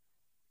thinking,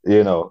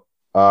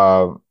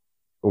 where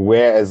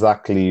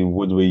exactly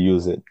would we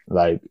use it?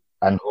 Like,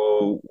 and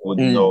who would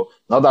know?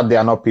 Not that there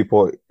are not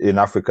people in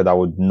Africa that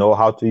would know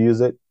how to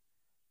use it,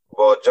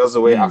 but just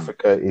the way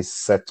Africa is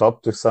set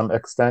up to some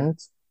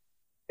extent,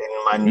 it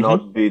might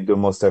not be the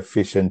most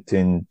efficient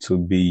thing to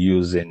be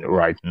using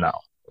right now.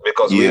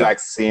 Because we like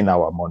seeing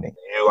our money.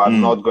 You are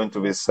not going to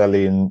be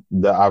selling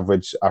the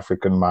average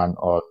African man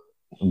on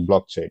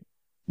blockchain.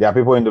 There are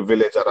people in the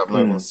village that have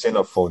not even seen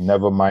a phone,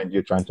 never mind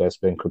you trying to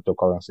explain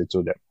cryptocurrency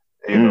to them.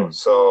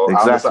 So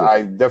exactly.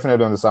 I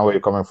definitely understand where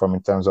you're coming from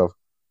in terms of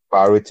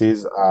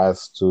priorities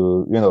as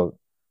to,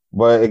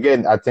 but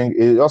again, I think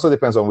it also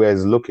depends on where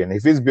he's looking.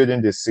 If he's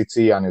building the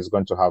city and he's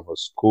going to have a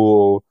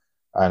school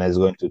and is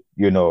going to,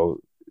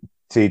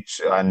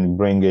 teach and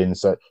bring in.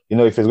 So,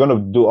 if he's going to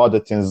do other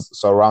things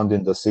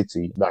surrounding the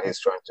city that he's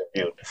trying to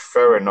build,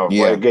 fair enough.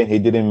 Yeah. But again, he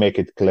didn't make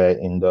it clear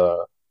in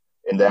the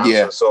answer.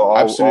 Yeah, So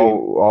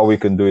all we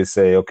can do is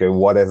say, okay,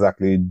 what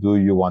exactly do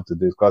you want to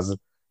do? Because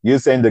you're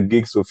saying the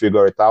geeks will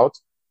figure it out.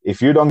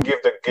 If you don't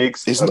give the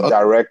geeks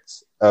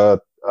a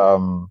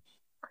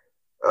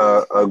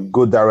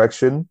good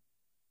direction,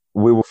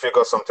 we will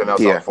figure something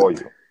else out for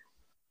you.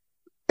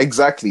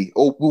 Exactly.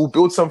 Or we'll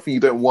build something you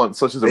don't want,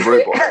 such as a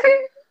robot.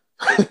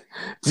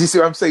 Do you see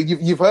what I'm saying?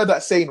 You've heard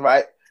that saying,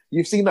 right?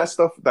 You've seen that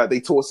stuff that they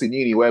taught us in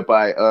uni,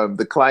 whereby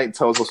the client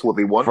tells us what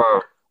they want.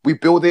 We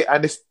build it,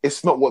 and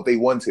it's not what they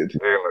wanted.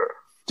 Yeah.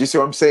 Do you see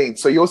what I'm saying?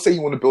 So you're saying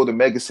you want to build a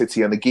mega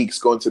city, and the geek's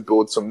going to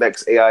build some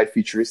next AI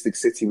futuristic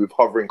city with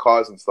hovering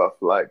cars and stuff.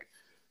 Like,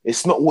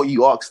 it's not what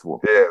you asked for.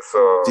 Yeah.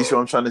 So do you see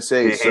what I'm trying to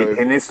say?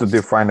 He needs to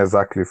define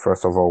exactly,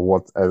 first of all,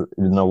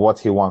 what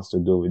he wants to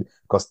do with it.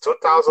 Because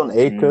 2,000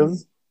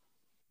 acres,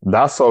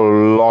 that's a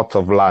lot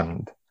of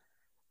land.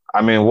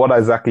 I mean, what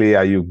exactly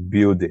are you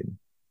building?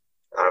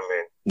 I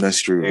mean,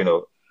 that's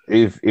true.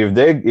 If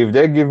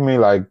they give me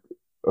like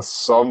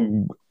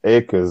some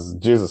acres,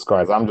 Jesus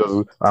Christ,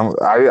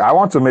 I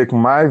want to make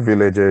my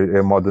village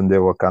a modern day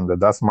Wakanda.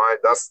 That's my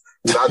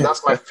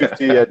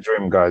 50-year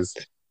dream, guys.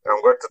 I'm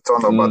going to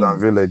turn Obadan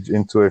village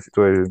into a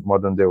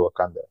modern day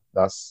Wakanda.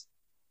 That's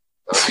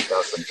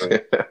a dream.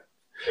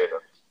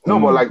 No,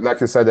 but like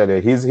you said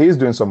earlier, he's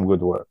doing some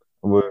good work.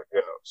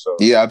 So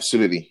yeah,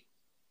 absolutely.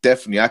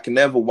 Definitely. I can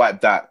never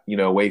wipe that,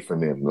 away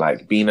from him.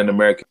 Like, being an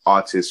American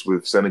artist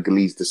with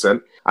Senegalese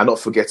descent and not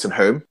forgetting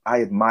home,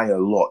 I admire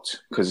a lot,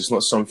 because it's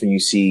not something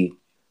you see,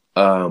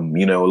 a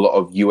lot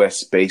of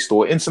US-based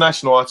or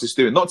international artists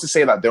doing. Not to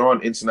say that there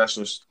aren't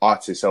international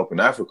artists helping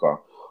Africa,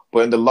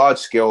 but in the large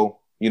scale,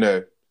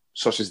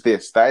 such as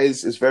this, that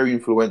is very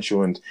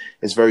influential, and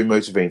it's very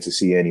motivating to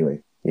see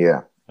anyway.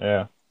 Yeah.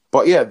 Yeah.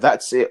 But yeah,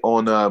 that's it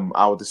on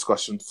our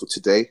discussion for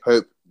today.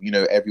 Hope,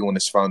 everyone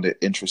has found it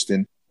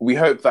interesting. We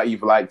hope that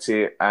you've liked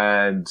it,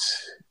 and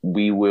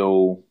we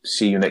will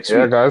see you next week.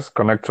 Yeah, guys,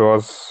 connect to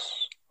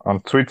us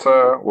on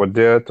Twitter. We're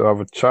there to have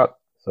a chat.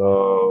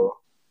 So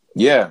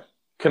yeah,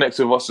 connect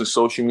with us on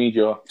social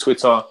media,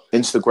 Twitter,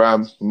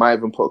 Instagram. We might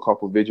even put a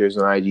couple of videos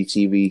on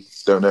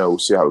IGTV. Don't know. We'll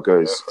see how it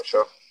goes. Yeah, for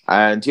sure.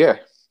 And yeah,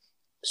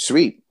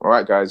 sweet. All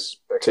right, guys.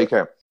 Take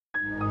care.